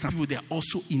 There are some people there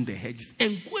also in the hedges.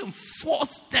 And go and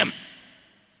force them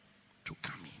to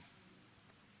come in.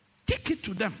 Take it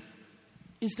to them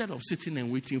instead of sitting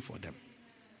and waiting for them.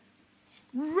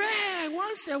 Rare,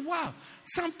 once a while,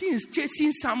 something is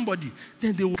chasing somebody,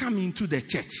 then they will come into the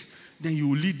church. Then you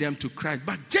will lead them to Christ.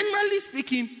 But generally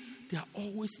speaking, they are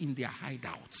always in their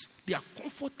hideouts. They are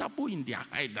comfortable in their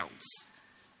hideouts.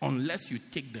 Unless you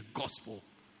take the gospel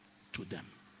to them,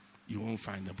 you won't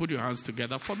find them. Put your hands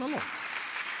together for the Lord.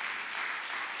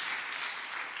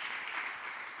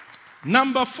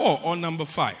 Number 4 or number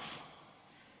 5.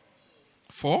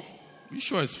 4? You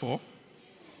sure it's 4?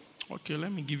 Okay,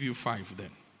 let me give you 5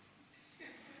 then.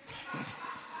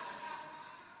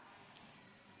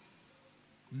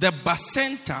 The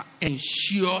bacenta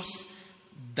ensures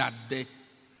the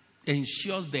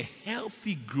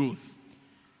healthy growth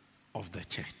of the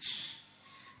church.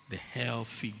 The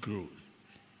healthy growth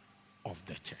of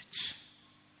the church.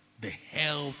 The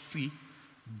healthy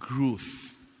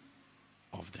growth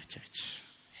of the church.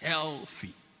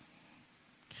 Healthy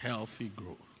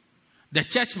growth. The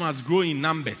church must grow in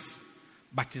numbers,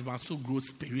 but it must also grow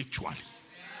spiritually.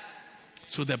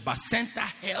 So the bacenta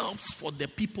helps for the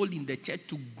people in the church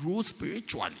to grow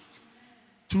spiritually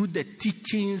through the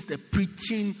teachings, the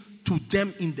preaching to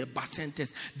them in the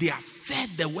bacentas. They are fed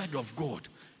the word of God.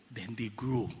 Then they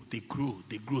grow.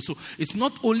 So it's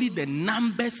not only the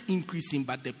numbers increasing,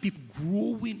 but the people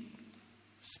growing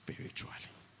spiritually.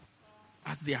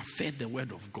 As they are fed the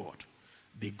word of God,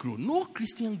 they grow. No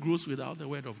Christian grows without the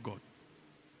word of God.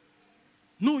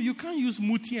 No, you can't use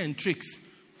muti and tricks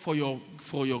for your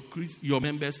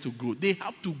members to grow. They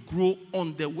have to grow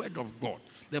on the word of God.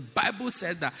 The Bible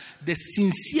says that the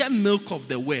sincere milk of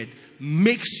the word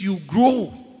makes you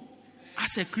grow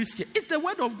as a Christian. It's the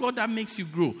word of God that makes you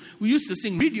grow. We used to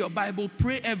sing, read your Bible,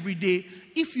 pray every day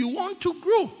if you want to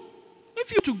grow.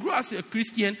 If you want to grow as a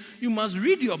Christian, you must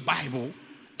read your Bible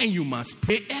and you must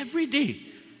pray every day.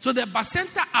 So the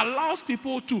bacenta allows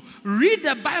people to read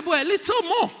the Bible a little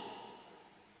more.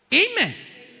 Amen.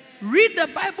 Read the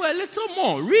Bible a little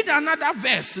more. Read another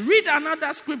verse. Read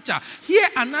another scripture. Hear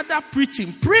another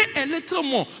preaching. Pray a little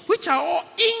more. Which are all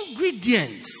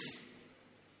ingredients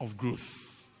of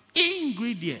growth.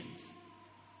 Ingredients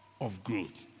of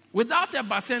growth. Without a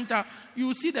bacenta, you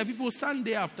will see the people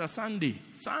Sunday after Sunday.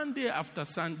 Sunday after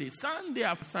Sunday. Sunday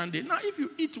after Sunday. Now, if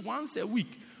you eat once a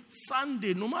week,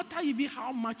 Sunday, no matter even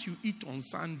how much you eat on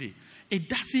Sunday, it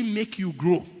doesn't make you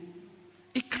grow.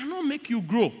 It cannot make you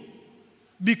grow.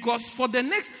 Because for the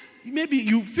next, maybe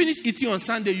you finish eating on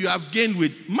Sunday, you have gained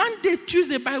weight. Monday,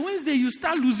 Tuesday, by Wednesday, you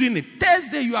start losing it.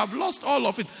 Thursday, you have lost all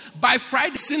of it. By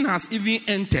Friday, sin has even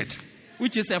entered,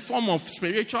 which is a form of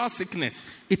spiritual sickness.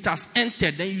 It has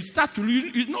entered. Then you start to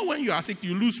lose. You know when you are sick,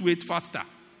 you lose weight faster.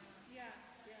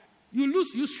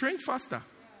 You shrink faster.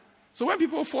 So when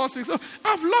people fall sick, so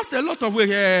I've lost a lot of weight.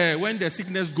 Yeah, when the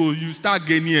sickness goes, you start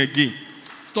gaining again.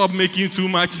 Stop making too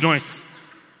much noise.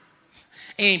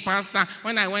 Hey, Pastor,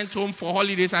 when I went home for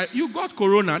holidays, you got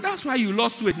corona. That's why you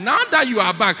lost weight. Now that you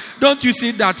are back, don't you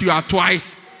see that you are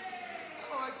twice?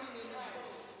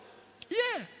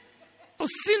 Yeah. So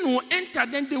sin will enter,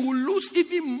 then they will lose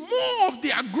even more of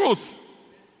their growth.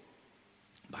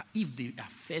 But if they are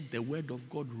fed the word of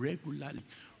God regularly,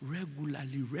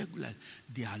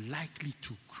 they are likely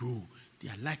to grow. They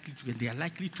are likely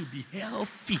to be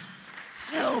healthy.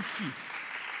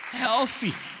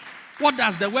 What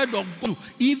does the word of God do?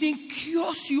 It even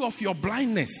cures you of your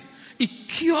blindness. It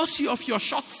cures you of your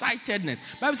short-sightedness.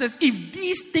 The Bible says, if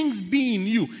these things be in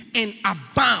you and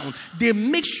abound, they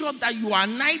make sure that you are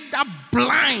neither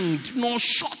blind nor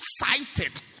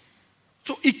short-sighted.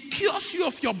 So it cures you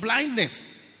of your blindness.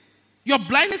 Your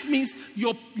blindness means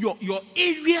your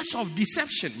areas of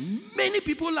deception. Many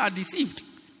people are deceived.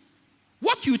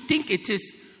 What you think it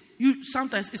is,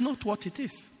 sometimes it's not what it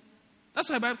is. That's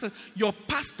why the Bible says your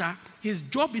pastor, his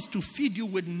job is to feed you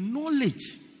with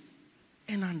knowledge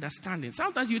and understanding.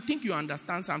 Sometimes you think you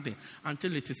understand something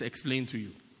until it is explained to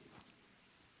you.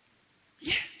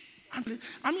 Yeah.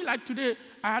 I mean, like today,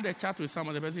 I had a chat with some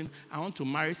other person. I want to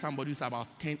marry somebody who's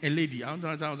about 10, a lady. I want to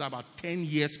marry someone who's about 10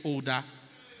 years older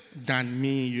than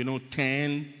me,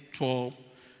 10, 12.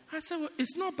 I said, well,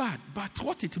 it's not bad. But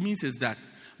what it means is that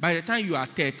by the time you are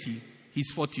 30,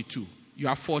 he's 42. You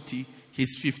are 40,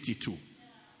 he's 52.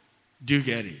 Do you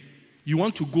get it? You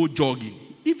want to go jogging.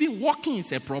 Even walking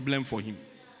is a problem for him.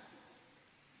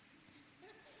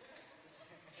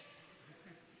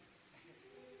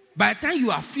 By the time you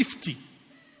are 50,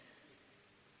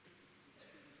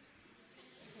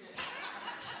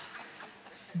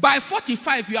 by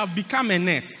 45, you have become a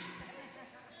nurse.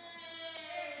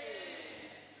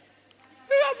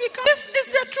 You have become, it's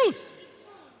the truth.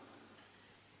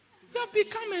 You have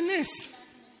become a nurse.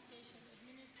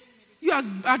 You are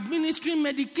administering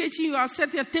medication. You are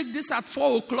set here. Take this at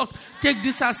 4 o'clock. Take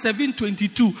this at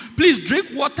 7:22. Please drink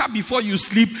water before you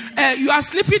sleep. You are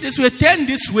sleeping this way. Turn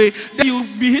this way. Then you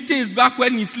will be hitting his back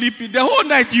when he's sleeping. The whole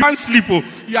night you can't sleep.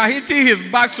 You are hitting his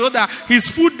back so that his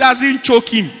food doesn't choke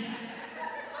him.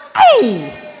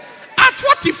 Oh! At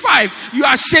 45, you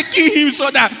are shaking him so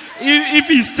that if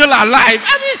he's still alive.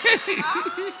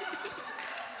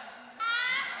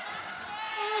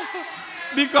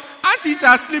 Because Once he's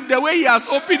asleep, the way he has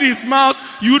opened his mouth,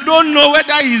 you don't know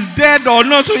whether he's dead or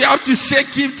not, so you have to shake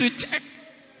him to check.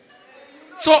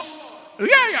 So,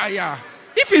 yeah.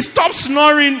 If he stops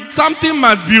snoring, something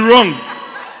must be wrong.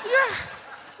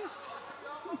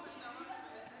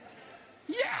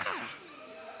 Yeah.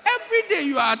 Every day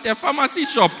you are at a pharmacy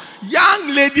shop, young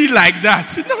lady like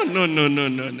that. No.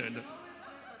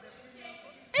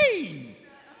 Hey,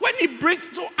 when he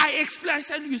brings, so I explain. I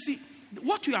said, you see,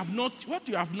 what you have not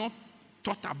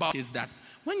thought about is that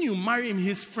when you marry him,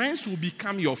 his friends will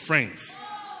become your friends.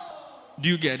 Do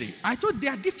you get it? I thought they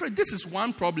are different. This is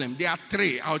one problem. There are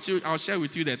three. I'll share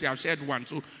with you that I've shared one.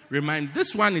 So remind.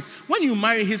 This one is when you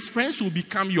marry, his friends will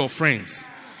become your friends,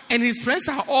 and his friends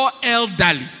are all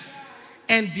elderly,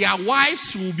 and their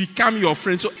wives will become your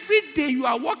friends. So every day you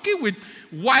are working with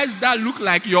wives that look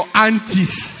like your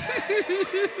aunties.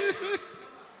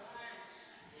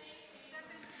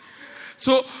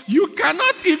 So you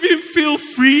cannot even feel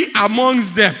free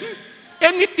amongst them.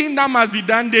 Anything that must be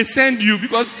done, they send you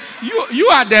because you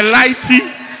are the lighty.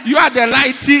 You are the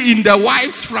lighty in the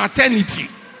wife's fraternity.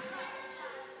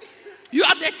 You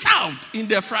are the child in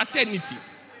the fraternity.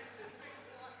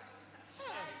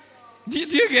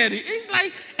 Did you get it? It's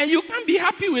like, and you can't be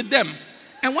happy with them.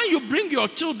 And when you bring your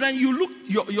children, you look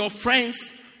your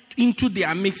friends into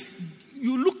their mix.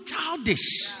 You look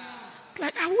childish. It's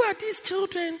like, who are these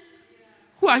children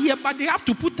who are here? But they have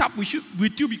to put up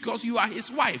with you because you are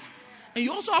his wife. And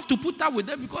you also have to put up with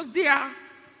them because they are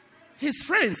his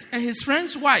friends and his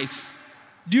friends' wives.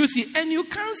 Do you see? And you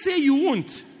can't say you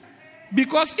won't.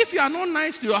 Because if you are not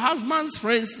nice to your husband's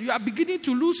friends, you are beginning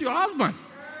to lose your husband.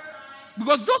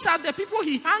 Because those are the people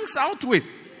he hangs out with.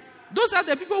 Those are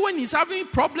the people when he's having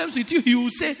problems with you, he will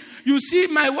say, you see,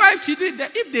 my wife, she did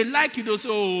that. If they like you, they'll say,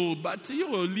 oh, but you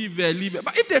will leave her.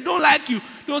 But if they don't like you,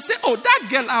 they'll say, oh, that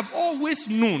girl I've always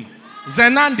known.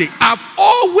 Zenande, I've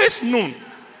always known.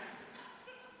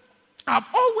 I've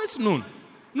always known.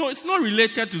 No, it's not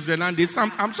related to Zenande.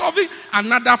 I'm solving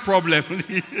another problem.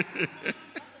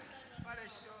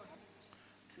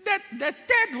 The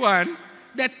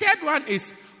third one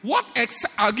is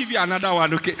I'll give you another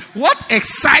one, okay? What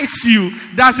excites you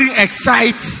doesn't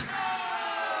excite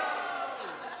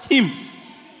him.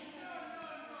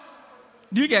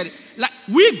 Do you get it? Like,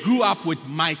 we grew up with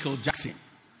Michael Jackson.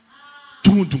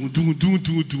 That's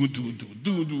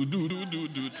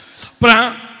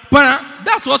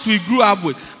what we grew up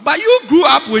with. But you grew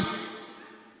up with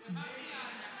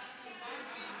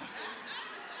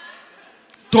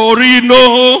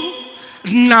Torino,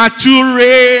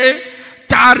 Nature,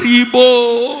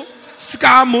 Taribo,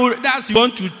 Skamur. That's you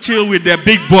want to chill with the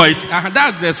big boys.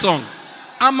 That's the song.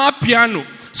 Amapiano.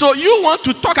 So you want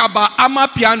to talk about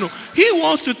Amapiano. He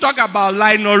wants to talk about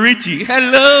Lionel Richie.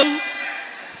 Hello.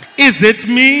 Is it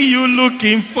me you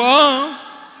looking for?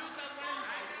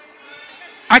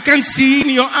 I can see in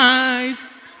your eyes.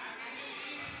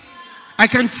 I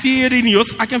can see it in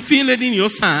yours. I can feel it in your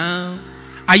sound.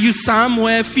 Are you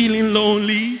somewhere feeling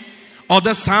lonely? Or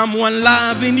there's someone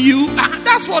loving you?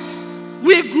 That's what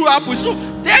we grew up with. So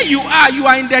there you are. You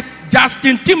are in the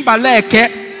Justin Timberlake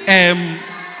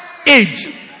age.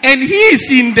 And he is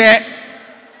in the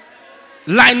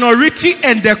Lionel Richie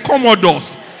and the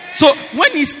Commodores. So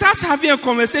when he starts having a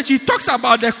conversation, he talks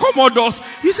about the Commodores.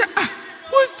 You say,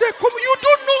 who is the Commodore? You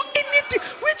don't know anything.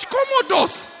 Which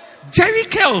Commodores? Jerry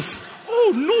Kells.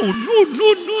 Oh, no.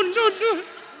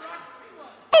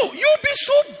 Oh, you'll be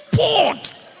so bored.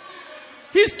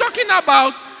 He's talking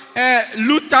about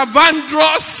Luther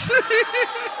Vandross.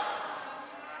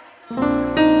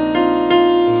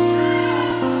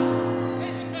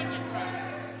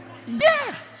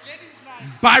 Yeah.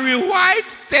 Barry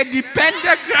White, Teddy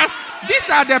Pendergrass. These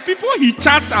are the people he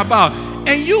chats about.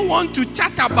 And you want to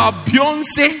chat about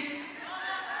Beyonce?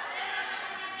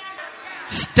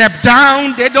 Step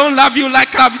down. They don't love you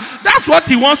like I love you. That's what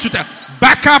he wants to tell.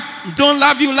 Back up. Don't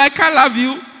love you like I love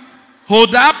you.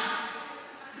 Hold up.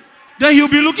 Then he'll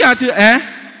be looking at you.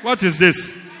 What is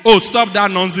this? Oh, stop that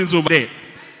nonsense over there.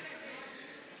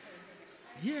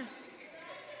 Yeah.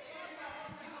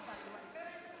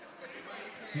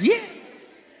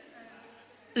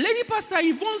 Lady Pastor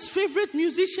Yvonne's favorite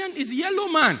musician is Yellow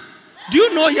Man. Do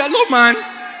you know Yellow Man?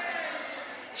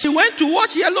 She went to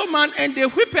watch Yellow Man and they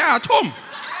whip her at home.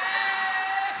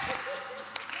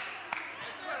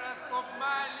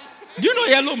 Do you know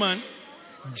Yellow Man?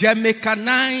 Jamaica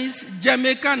nice. You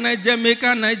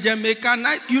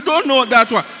don't know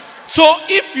that one. So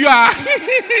if you are,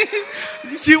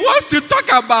 she wants to talk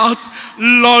about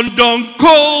London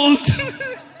Cold.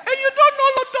 And you don't know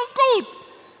London Cold.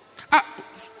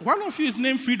 One of you is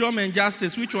named Freedom and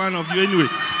Justice. Which one of you anyway?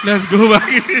 Let's go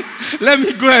back. Let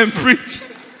me go and preach.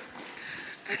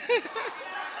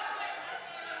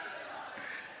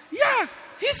 Yeah,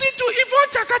 he's into Yvonne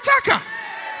Chaka Chaka.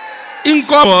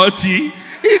 Incommodity.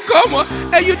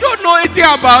 And you don't know anything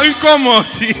about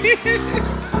incommodity.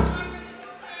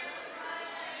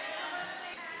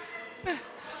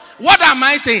 What am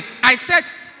I saying? I said,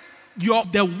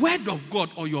 the word of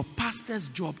God or your pastor's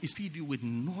job is to feed you with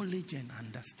knowledge and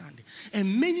understanding.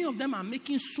 And many of them are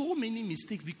making so many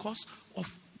mistakes because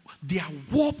of their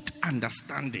warped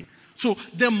understanding. So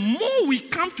the more we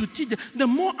come to teach them, the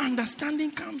more understanding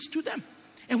comes to them.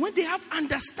 And when they have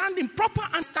understanding, proper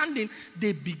understanding,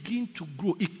 they begin to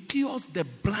grow. It cures their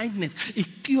blindness.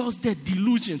 It cures their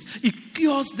delusions. It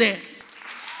cures their...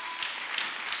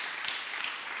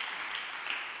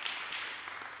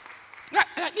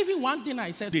 Like even one thing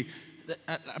I said,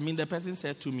 the person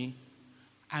said to me,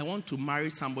 I want to marry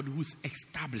somebody who's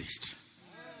established.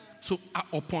 So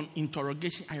upon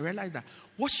interrogation, I realized that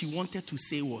what she wanted to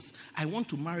say was, I want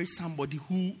to marry somebody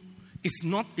who it's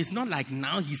not like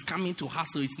now he's coming to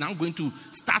hustle. He's now going to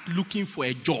start looking for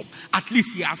a job. At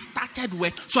least he has started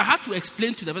work. So I had to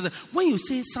explain to the person, when you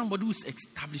say somebody who's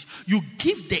established, you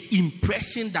give the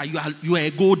impression that you are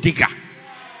a gold digger.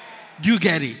 Do you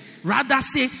get it? Rather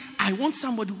say, I want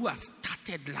somebody who has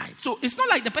started life. So it's not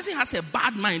like the person has a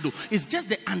bad mind, though. It's just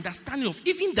the understanding of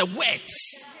even the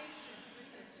words.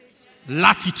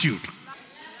 Latitude.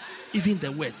 Even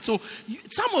the words. So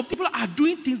some of people are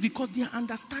doing things because their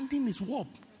understanding is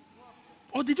warped.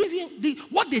 Or they don't even,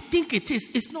 what they think it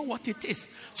is not what it is.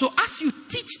 So as you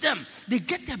teach them, they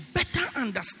get a better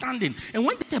understanding. And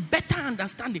when they get a better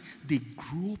understanding, they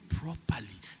grow properly.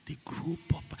 They grow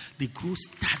proper. They grow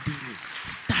steadily.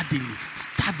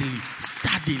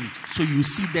 So you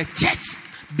see the church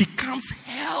becomes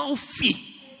healthy.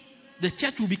 The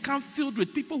church will become filled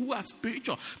with people who are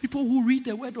spiritual, people who read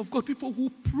the word of God, people who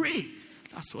pray.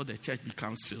 That's what the church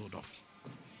becomes filled of.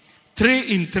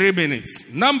 3 in 3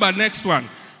 minutes. Next one.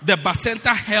 The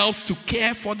Bacenta helps to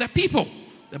care for the people.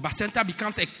 The Bacenta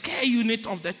becomes a care unit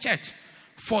of the church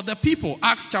for the people.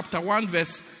 Acts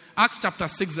chapter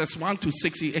 6 verse 1 to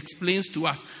 6, he explains to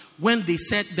us when they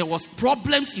said there was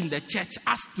problems in the church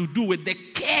has to do with the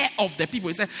care of the people.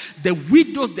 He said the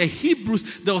widows, the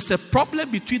Hebrews, there was a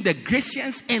problem between the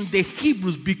Grecians and the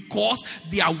Hebrews because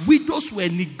their widows were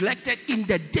neglected in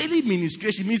the daily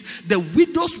ministration. It means the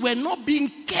widows were not being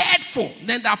cared for.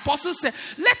 Then the apostles said,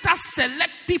 let us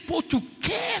select people to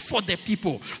care for the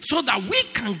people so that we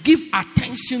can give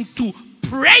attention to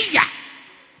prayer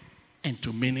and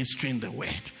to ministering the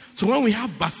word. So when we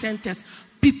have Bacentas,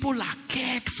 people are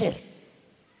cared for.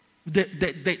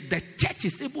 The church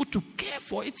is able to care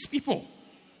for its people.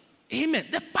 Amen.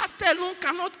 The pastor alone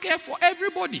cannot care for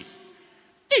everybody.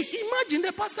 Hey, imagine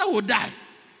the pastor will die.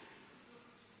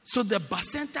 So the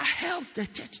Bacenta helps the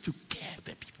church to care for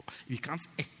the people. It becomes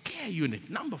a care unit.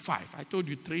 5, I told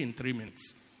you 3 in 3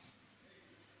 minutes.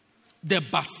 The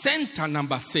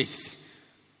Bacenta 6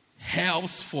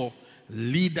 helps for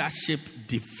leadership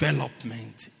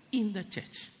development in the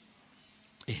church.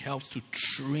 It helps to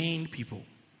train people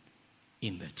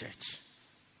in the church.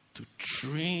 To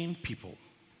train people.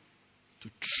 To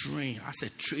train as a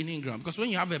training ground. Because when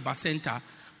you have a Bacenta,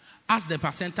 as the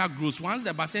Bacenta grows, once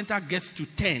the Bacenta gets to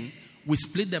 10, we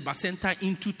split the Bacenta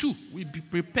into 2. We be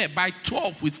prepared. By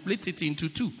 12, we split it into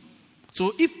 2.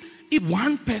 So if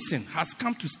one person has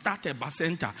come to start a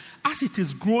Bacenta, as it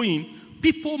is growing,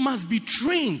 people must be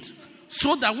trained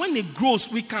so that when it grows,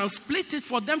 we can split it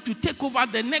for them to take over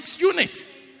the next unit.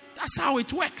 That's how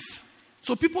it works.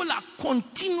 So people are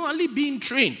continually being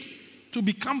trained to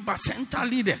become Bacenta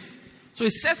leaders. So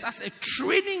it serves as a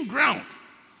training ground.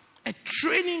 A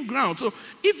training ground. So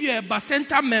if you're a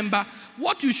Bacenta member,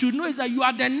 what you should know is that you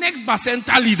are the next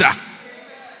Bacenta leader.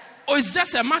 Or it's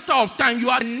just a matter of time.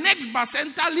 You are the next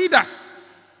Bacenta leader.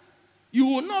 You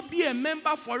will not be a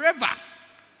member forever.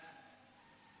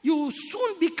 You will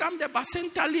soon become the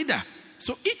Bacenta leader.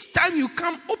 So each time you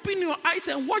come, open your eyes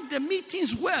and watch the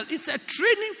meetings well. It's a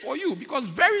training for you because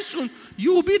very soon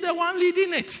you will be the one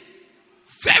leading it.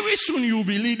 Very soon you will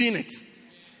be leading it.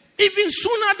 Even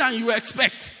sooner than you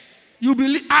expect.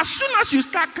 As soon as you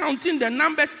start counting the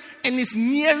numbers and it's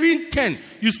nearing 10,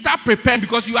 you start preparing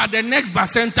because you are the next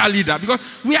Bacenta leader. Because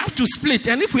we have to split.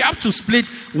 And if we have to split,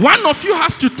 one of you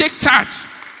has to take charge.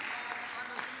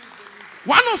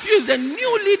 One of you is the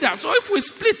new leader. So if we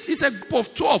split, it's a group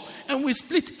of 12, and we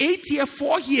split 8 here,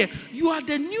 4 here, you are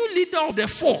the new leader of the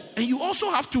 4, and you also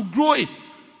have to grow it.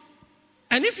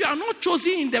 And if you are not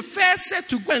chosen in the first set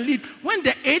to go and lead, when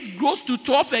the 8 grows to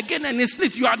 12 again and it's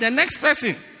split, you are the next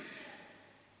person.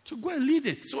 to go and lead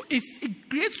it. So it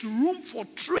creates room for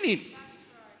training.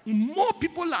 More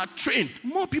people are trained.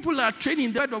 More people are trained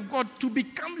in the word of God to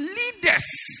become leaders.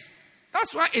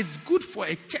 That's why it's good for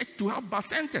a church to have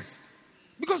bacentas.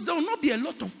 Because there will not be a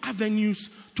lot of avenues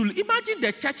to imagine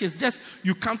the church is just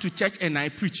you come to church and I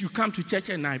preach. You come to church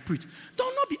and I preach. There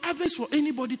will not be avenues for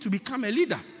anybody to become a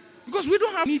leader. Because we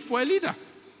don't have need for a leader.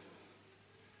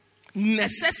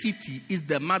 Necessity is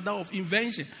the mother of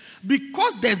invention.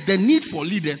 Because there's the need for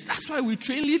leaders, that's why we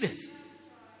train leaders.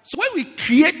 So when we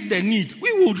create the need,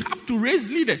 we would have to raise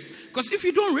leaders. Because if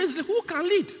you don't raise them, who can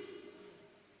lead?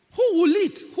 Who will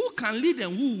lead? Who can lead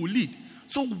and who will lead?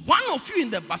 So one of you in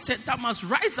the bacenta must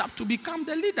rise up to become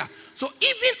the leader. So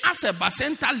even as a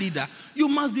bacenta leader, you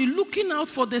must be looking out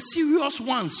for the serious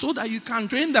ones so that you can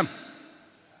train them.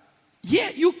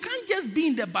 Yeah, you can't just be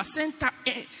in the bacenta,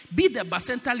 be the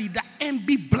bacenta leader and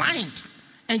be blind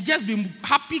and just be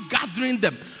happy gathering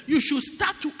them. You should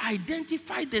start to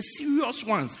identify the serious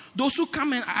ones. Those who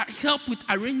come and help with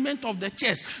arrangement of the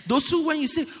chairs. Those who, when you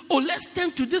say, oh, let's turn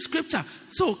to this scripture.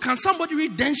 So, can somebody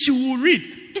read? Then she will read.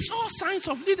 It's all signs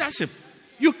of leadership.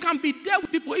 You can be there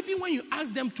with people, even when you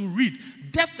ask them to read.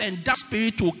 Deaf and dumb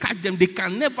spirit will catch them. They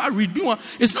can never read.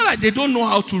 It's not like they don't know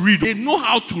how to read. They know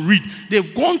how to read.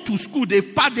 They've gone to school. They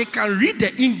can read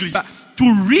the English. But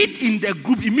to read in the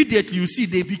group, immediately you see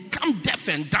they become deaf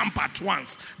and dumb at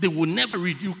once. They will never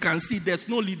read. You can see there's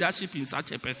no leadership in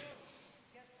such a person.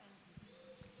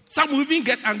 Some will even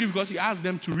get angry because you ask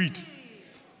them to read.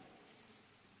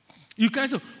 You can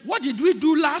say, what did we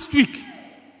do last week?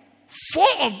 4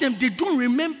 of them, they don't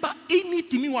remember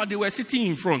anything while they were sitting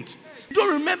in front. They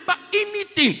don't remember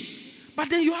anything. But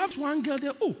then you have one girl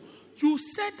there, oh, you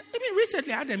said,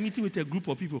 recently I had a meeting with a group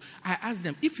of people. I asked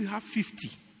them, if you have 50,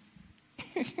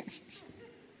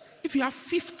 if you have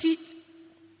 50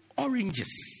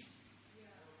 oranges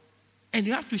and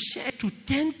you have to share to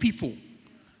 10 people,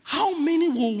 how many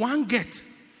will one get?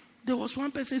 There was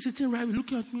one person sitting right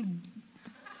looking at me.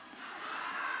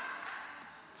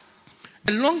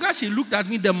 The longer she looked at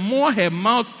me, the more her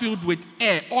mouth filled with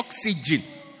air, oxygen.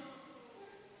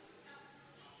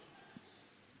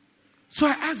 So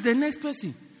I asked the next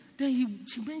person. Then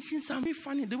she mentioned something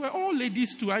funny. They were all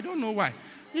ladies too. I don't know why.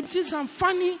 They mentioned some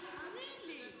funny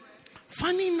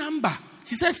number.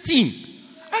 She said 15.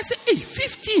 I said, hey,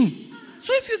 15.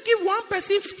 So if you give one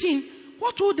person 15,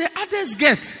 what will the others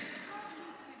get?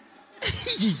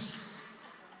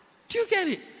 Do you get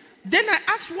it? Then I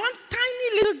asked one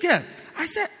tiny little girl. I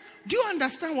said, do you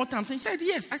understand what I'm saying? She said,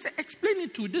 yes. I said, explain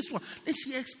it to this one. Then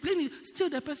she explained it. Still,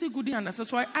 the person couldn't understand.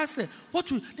 So I asked her,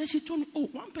 what will... Then she told me, oh,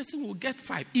 one person will get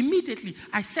 5. Immediately,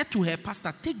 I said to her,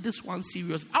 pastor, take this one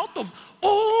serious. Out of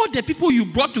all the people you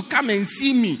brought to come and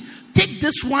see me, take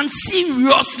this one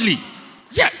seriously.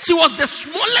 Yeah, she was the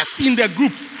smallest in the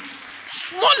group.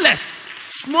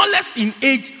 Smallest in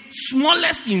age,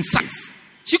 smallest in size.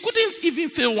 She couldn't even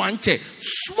fill one chair.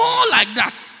 Small like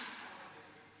that.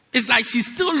 It's like she's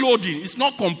still loading. It's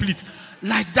not complete.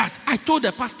 Like that. I told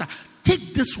the pastor,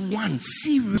 take this one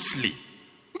seriously.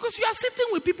 Because you are sitting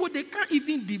with people, they can't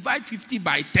even divide 50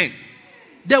 by 10.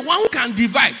 The one who can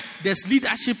divide, there's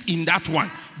leadership in that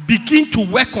one. Begin to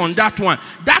work on that one.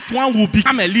 That one will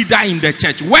become a leader in the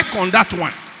church. Work on that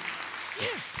one.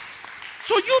 Yeah.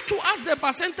 So you to ask the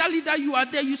bacenta leader, you are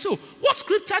there, you say, what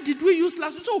scripture did we use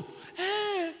last week? So,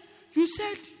 you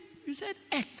said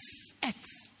X.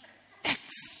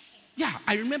 Yeah,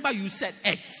 I remember you said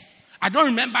X. I don't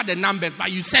remember the numbers, but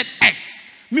you said X.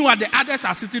 Meanwhile, the others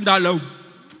are sitting down low.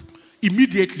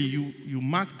 Immediately, you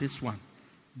mark this one.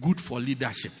 Good for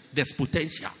leadership. There's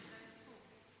potential.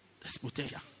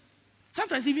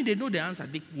 Sometimes even they know the answer,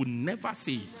 they would never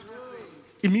say it.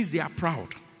 It means they are proud.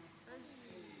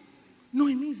 No,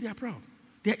 it means they are proud.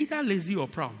 They're either lazy or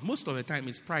proud. Most of the time,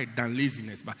 it's pride than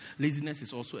laziness, but laziness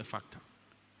is also a factor.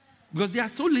 Because they are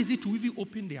so lazy to even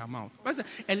open their mouth.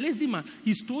 A lazy man,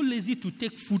 he's so lazy to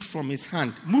take food from his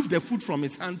hand, move the food from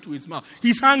his hand to his mouth.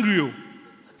 He's hungry.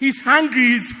 He's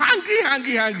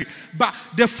hungry. But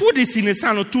the food is in his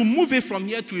hand. To move it from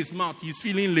here to his mouth, he's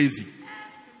feeling lazy.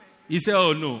 He said,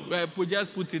 oh no,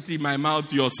 just put it in my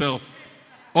mouth yourself.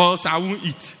 Or else I won't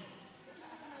eat.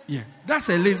 Yeah, that's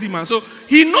a lazy man. So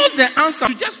he knows the answer.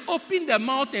 To just open the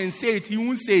mouth and say it, he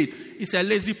won't say it. It's a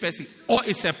lazy person. Or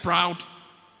it's a proud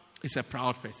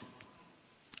person.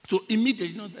 So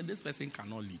immediately he knows that this person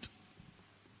cannot lead.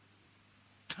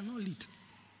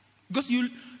 Because you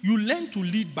learn to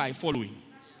lead by following.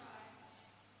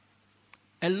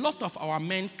 A lot of our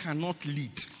men cannot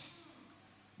lead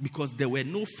because there were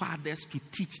no fathers to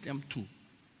teach them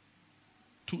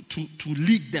to to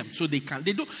lead them so they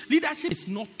don't. Leadership is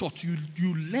not taught.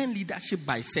 You learn leadership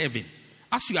by serving.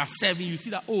 As you are serving, you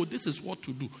see that, oh, this is what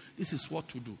to do. This is what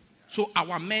to do. So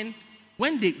our men,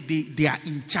 when they are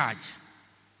in charge,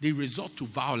 they resort to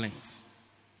violence.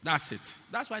 That's it.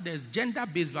 That's why there's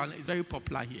gender-based violence. It's very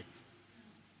popular here.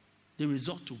 They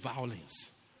resort to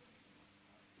violence.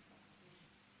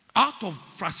 Out of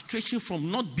frustration from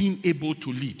not being able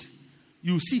to lead.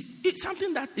 You see, it's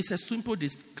something that is a simple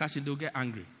discussion. They'll get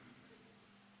angry.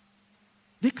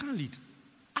 They can't lead.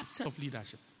 Absence of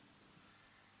leadership.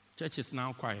 Church is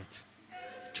now quiet.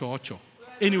 Cho.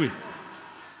 Anyway.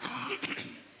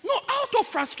 No, out of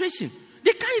frustration.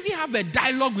 They can't even have a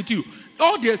dialogue with you.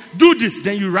 Or they do this,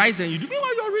 then you rise and you do.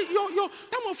 Meanwhile,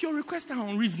 some of your requests are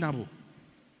unreasonable.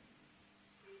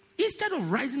 Instead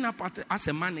of rising up as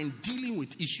a man and dealing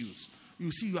with issues,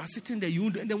 you see, you are sitting there.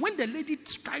 And then when the lady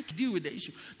tries to deal with the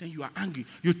issue, then you are angry.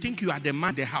 You think you are the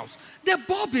man in the house. The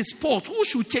bulb is spoiled. Who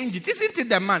should change it? Isn't it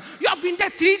the man? You have been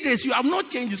there 3 days. You have not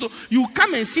changed it. So you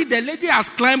come and see the lady has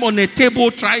climbed on a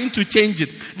table trying to change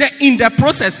it. Then in the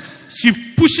process, she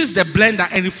pushes the blender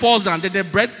and it falls down. Then the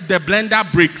blender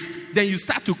breaks. Then you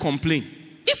start to complain.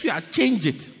 If you had changed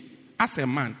it as a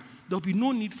man, there will be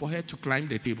no need for her to climb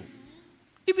the table.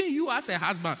 Even you as a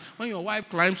husband, when your wife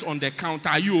climbs on the counter,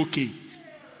 are you okay?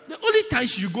 The only time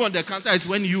you go on the counter is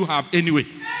when you have. Anyway,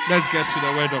 let's get to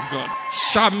the word of God.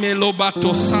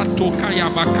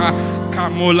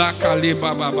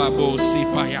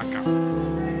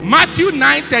 Matthew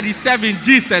 9:37,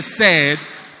 Jesus said,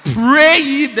 "Pray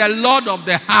ye the Lord of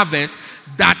the harvest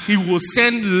that he will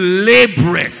send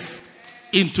laborers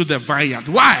into the vineyard."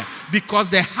 Why? Because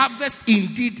the harvest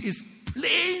indeed is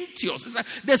plenteous.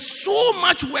 There's so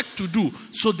much work to do.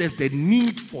 So there's the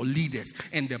need for leaders.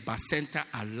 And the Bacenta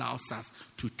allows us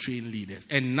to train leaders.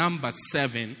 And number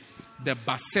 7, the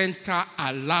Bacenta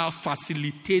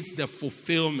facilitates the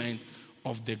fulfillment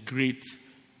of the Great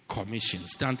Commission.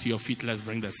 Stand to your feet. Let's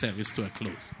bring the service to a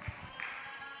close.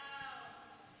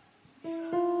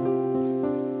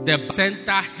 The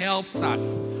Bacenta helps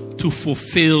us to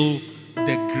fulfill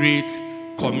the Great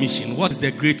Commission. What is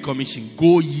the Great Commission?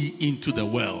 Go ye into the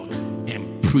world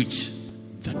and preach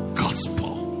the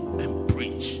gospel. And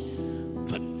preach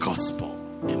the gospel.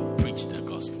 And preach the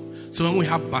gospel. So when we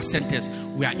have Bacentas,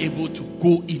 we are able to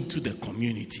go into the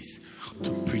communities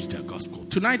to preach the gospel.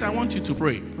 Tonight I want you to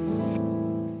pray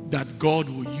that God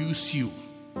will use you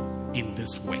in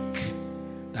this work.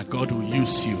 That God will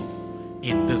use you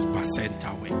in this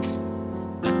Bacenta work.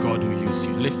 That God will use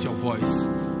you. Lift your voice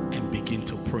and begin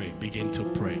to pray. Begin to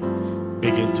pray.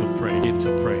 Begin to pray. Begin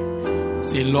to pray.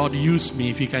 Say, Lord, use me.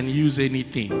 If you can use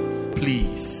anything,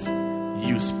 please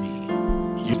use me.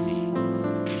 Use me.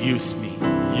 Use me.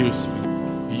 Use me.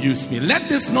 Use me. Let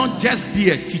this not just be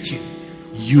a teaching.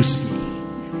 Use me.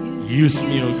 Use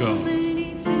me, oh God.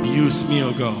 Use me,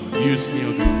 oh God. Use me,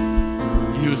 oh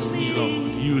God. Use me,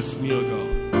 Lord. Use me, oh God.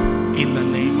 In the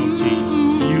name of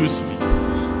Jesus. Use me.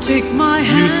 Take my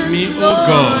hand, use me, oh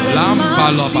God.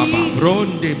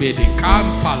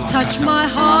 Touch my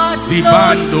heart, Lord.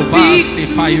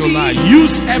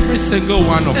 Use every single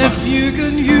one of us. You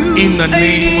can use in the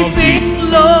name of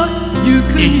Jesus. Lord, you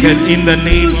can in the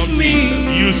name of Jesus.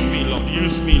 Use me, Lord.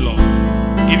 Use me, Lord.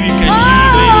 If you can use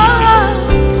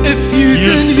anything. If you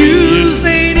can use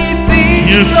anything,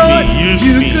 use Lord, me. Use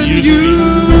you me. can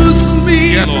use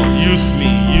me. Yeah, Lord. Use me.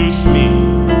 Use me.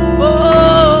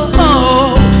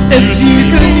 If you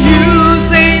can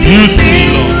use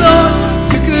anything, Lord,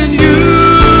 you can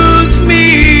use me.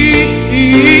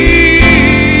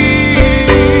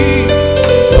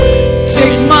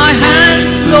 Take my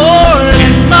hands, Lord,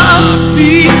 and my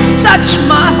feet. Touch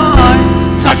my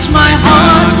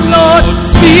heart, Lord,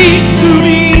 speak to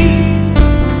me.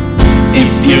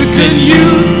 If you can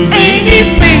use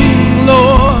anything,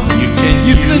 Lord,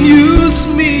 you can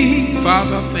use me.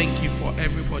 Father, thank you for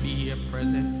everybody here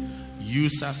present.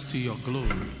 Use us to your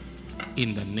glory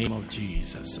in the name of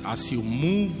Jesus. As you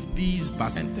move these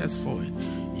Bacentas forward,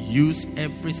 use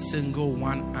every single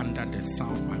one under the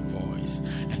sound of my voice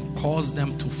and cause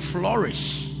them to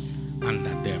flourish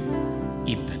under them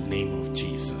in the name of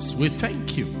Jesus. We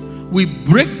thank you. We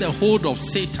break the hold of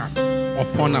Satan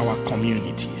upon our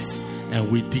communities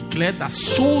and we declare that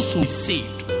souls will be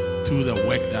saved through the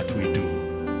work that we do.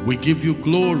 We give you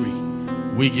glory.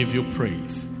 We give you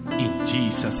praise. In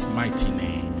Jesus' mighty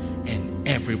name. And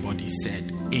everybody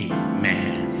said,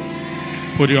 amen.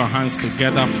 Put your hands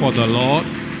together for the Lord.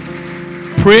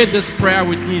 Pray this prayer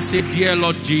with me. Say, dear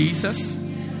Lord Jesus,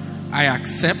 I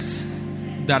accept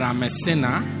that I'm a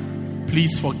sinner.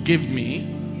 Please forgive me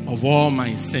of all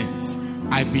my sins.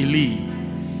 I believe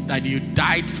that you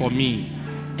died for me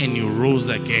and you rose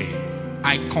again.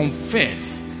 I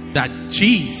confess that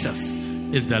Jesus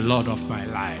is the Lord of my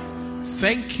life.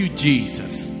 Thank you,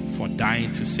 Jesus, for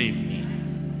dying to save me.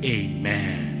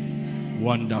 Amen.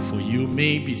 Wonderful. You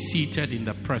may be seated in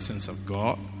the presence of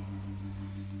God.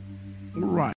 All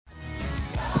right.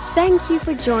 Thank you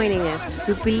for joining us.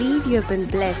 We believe you have been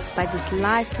blessed by this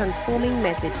life-transforming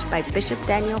message by Bishop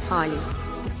Daniel Harley.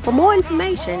 For more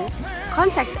information,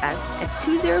 contact us at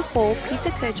 204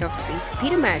 Peter Kirchhoff Street,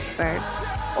 Pietermaritzburg,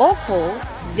 or call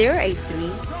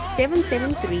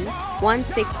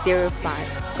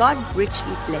 083-773-1605. God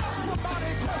richly bless you.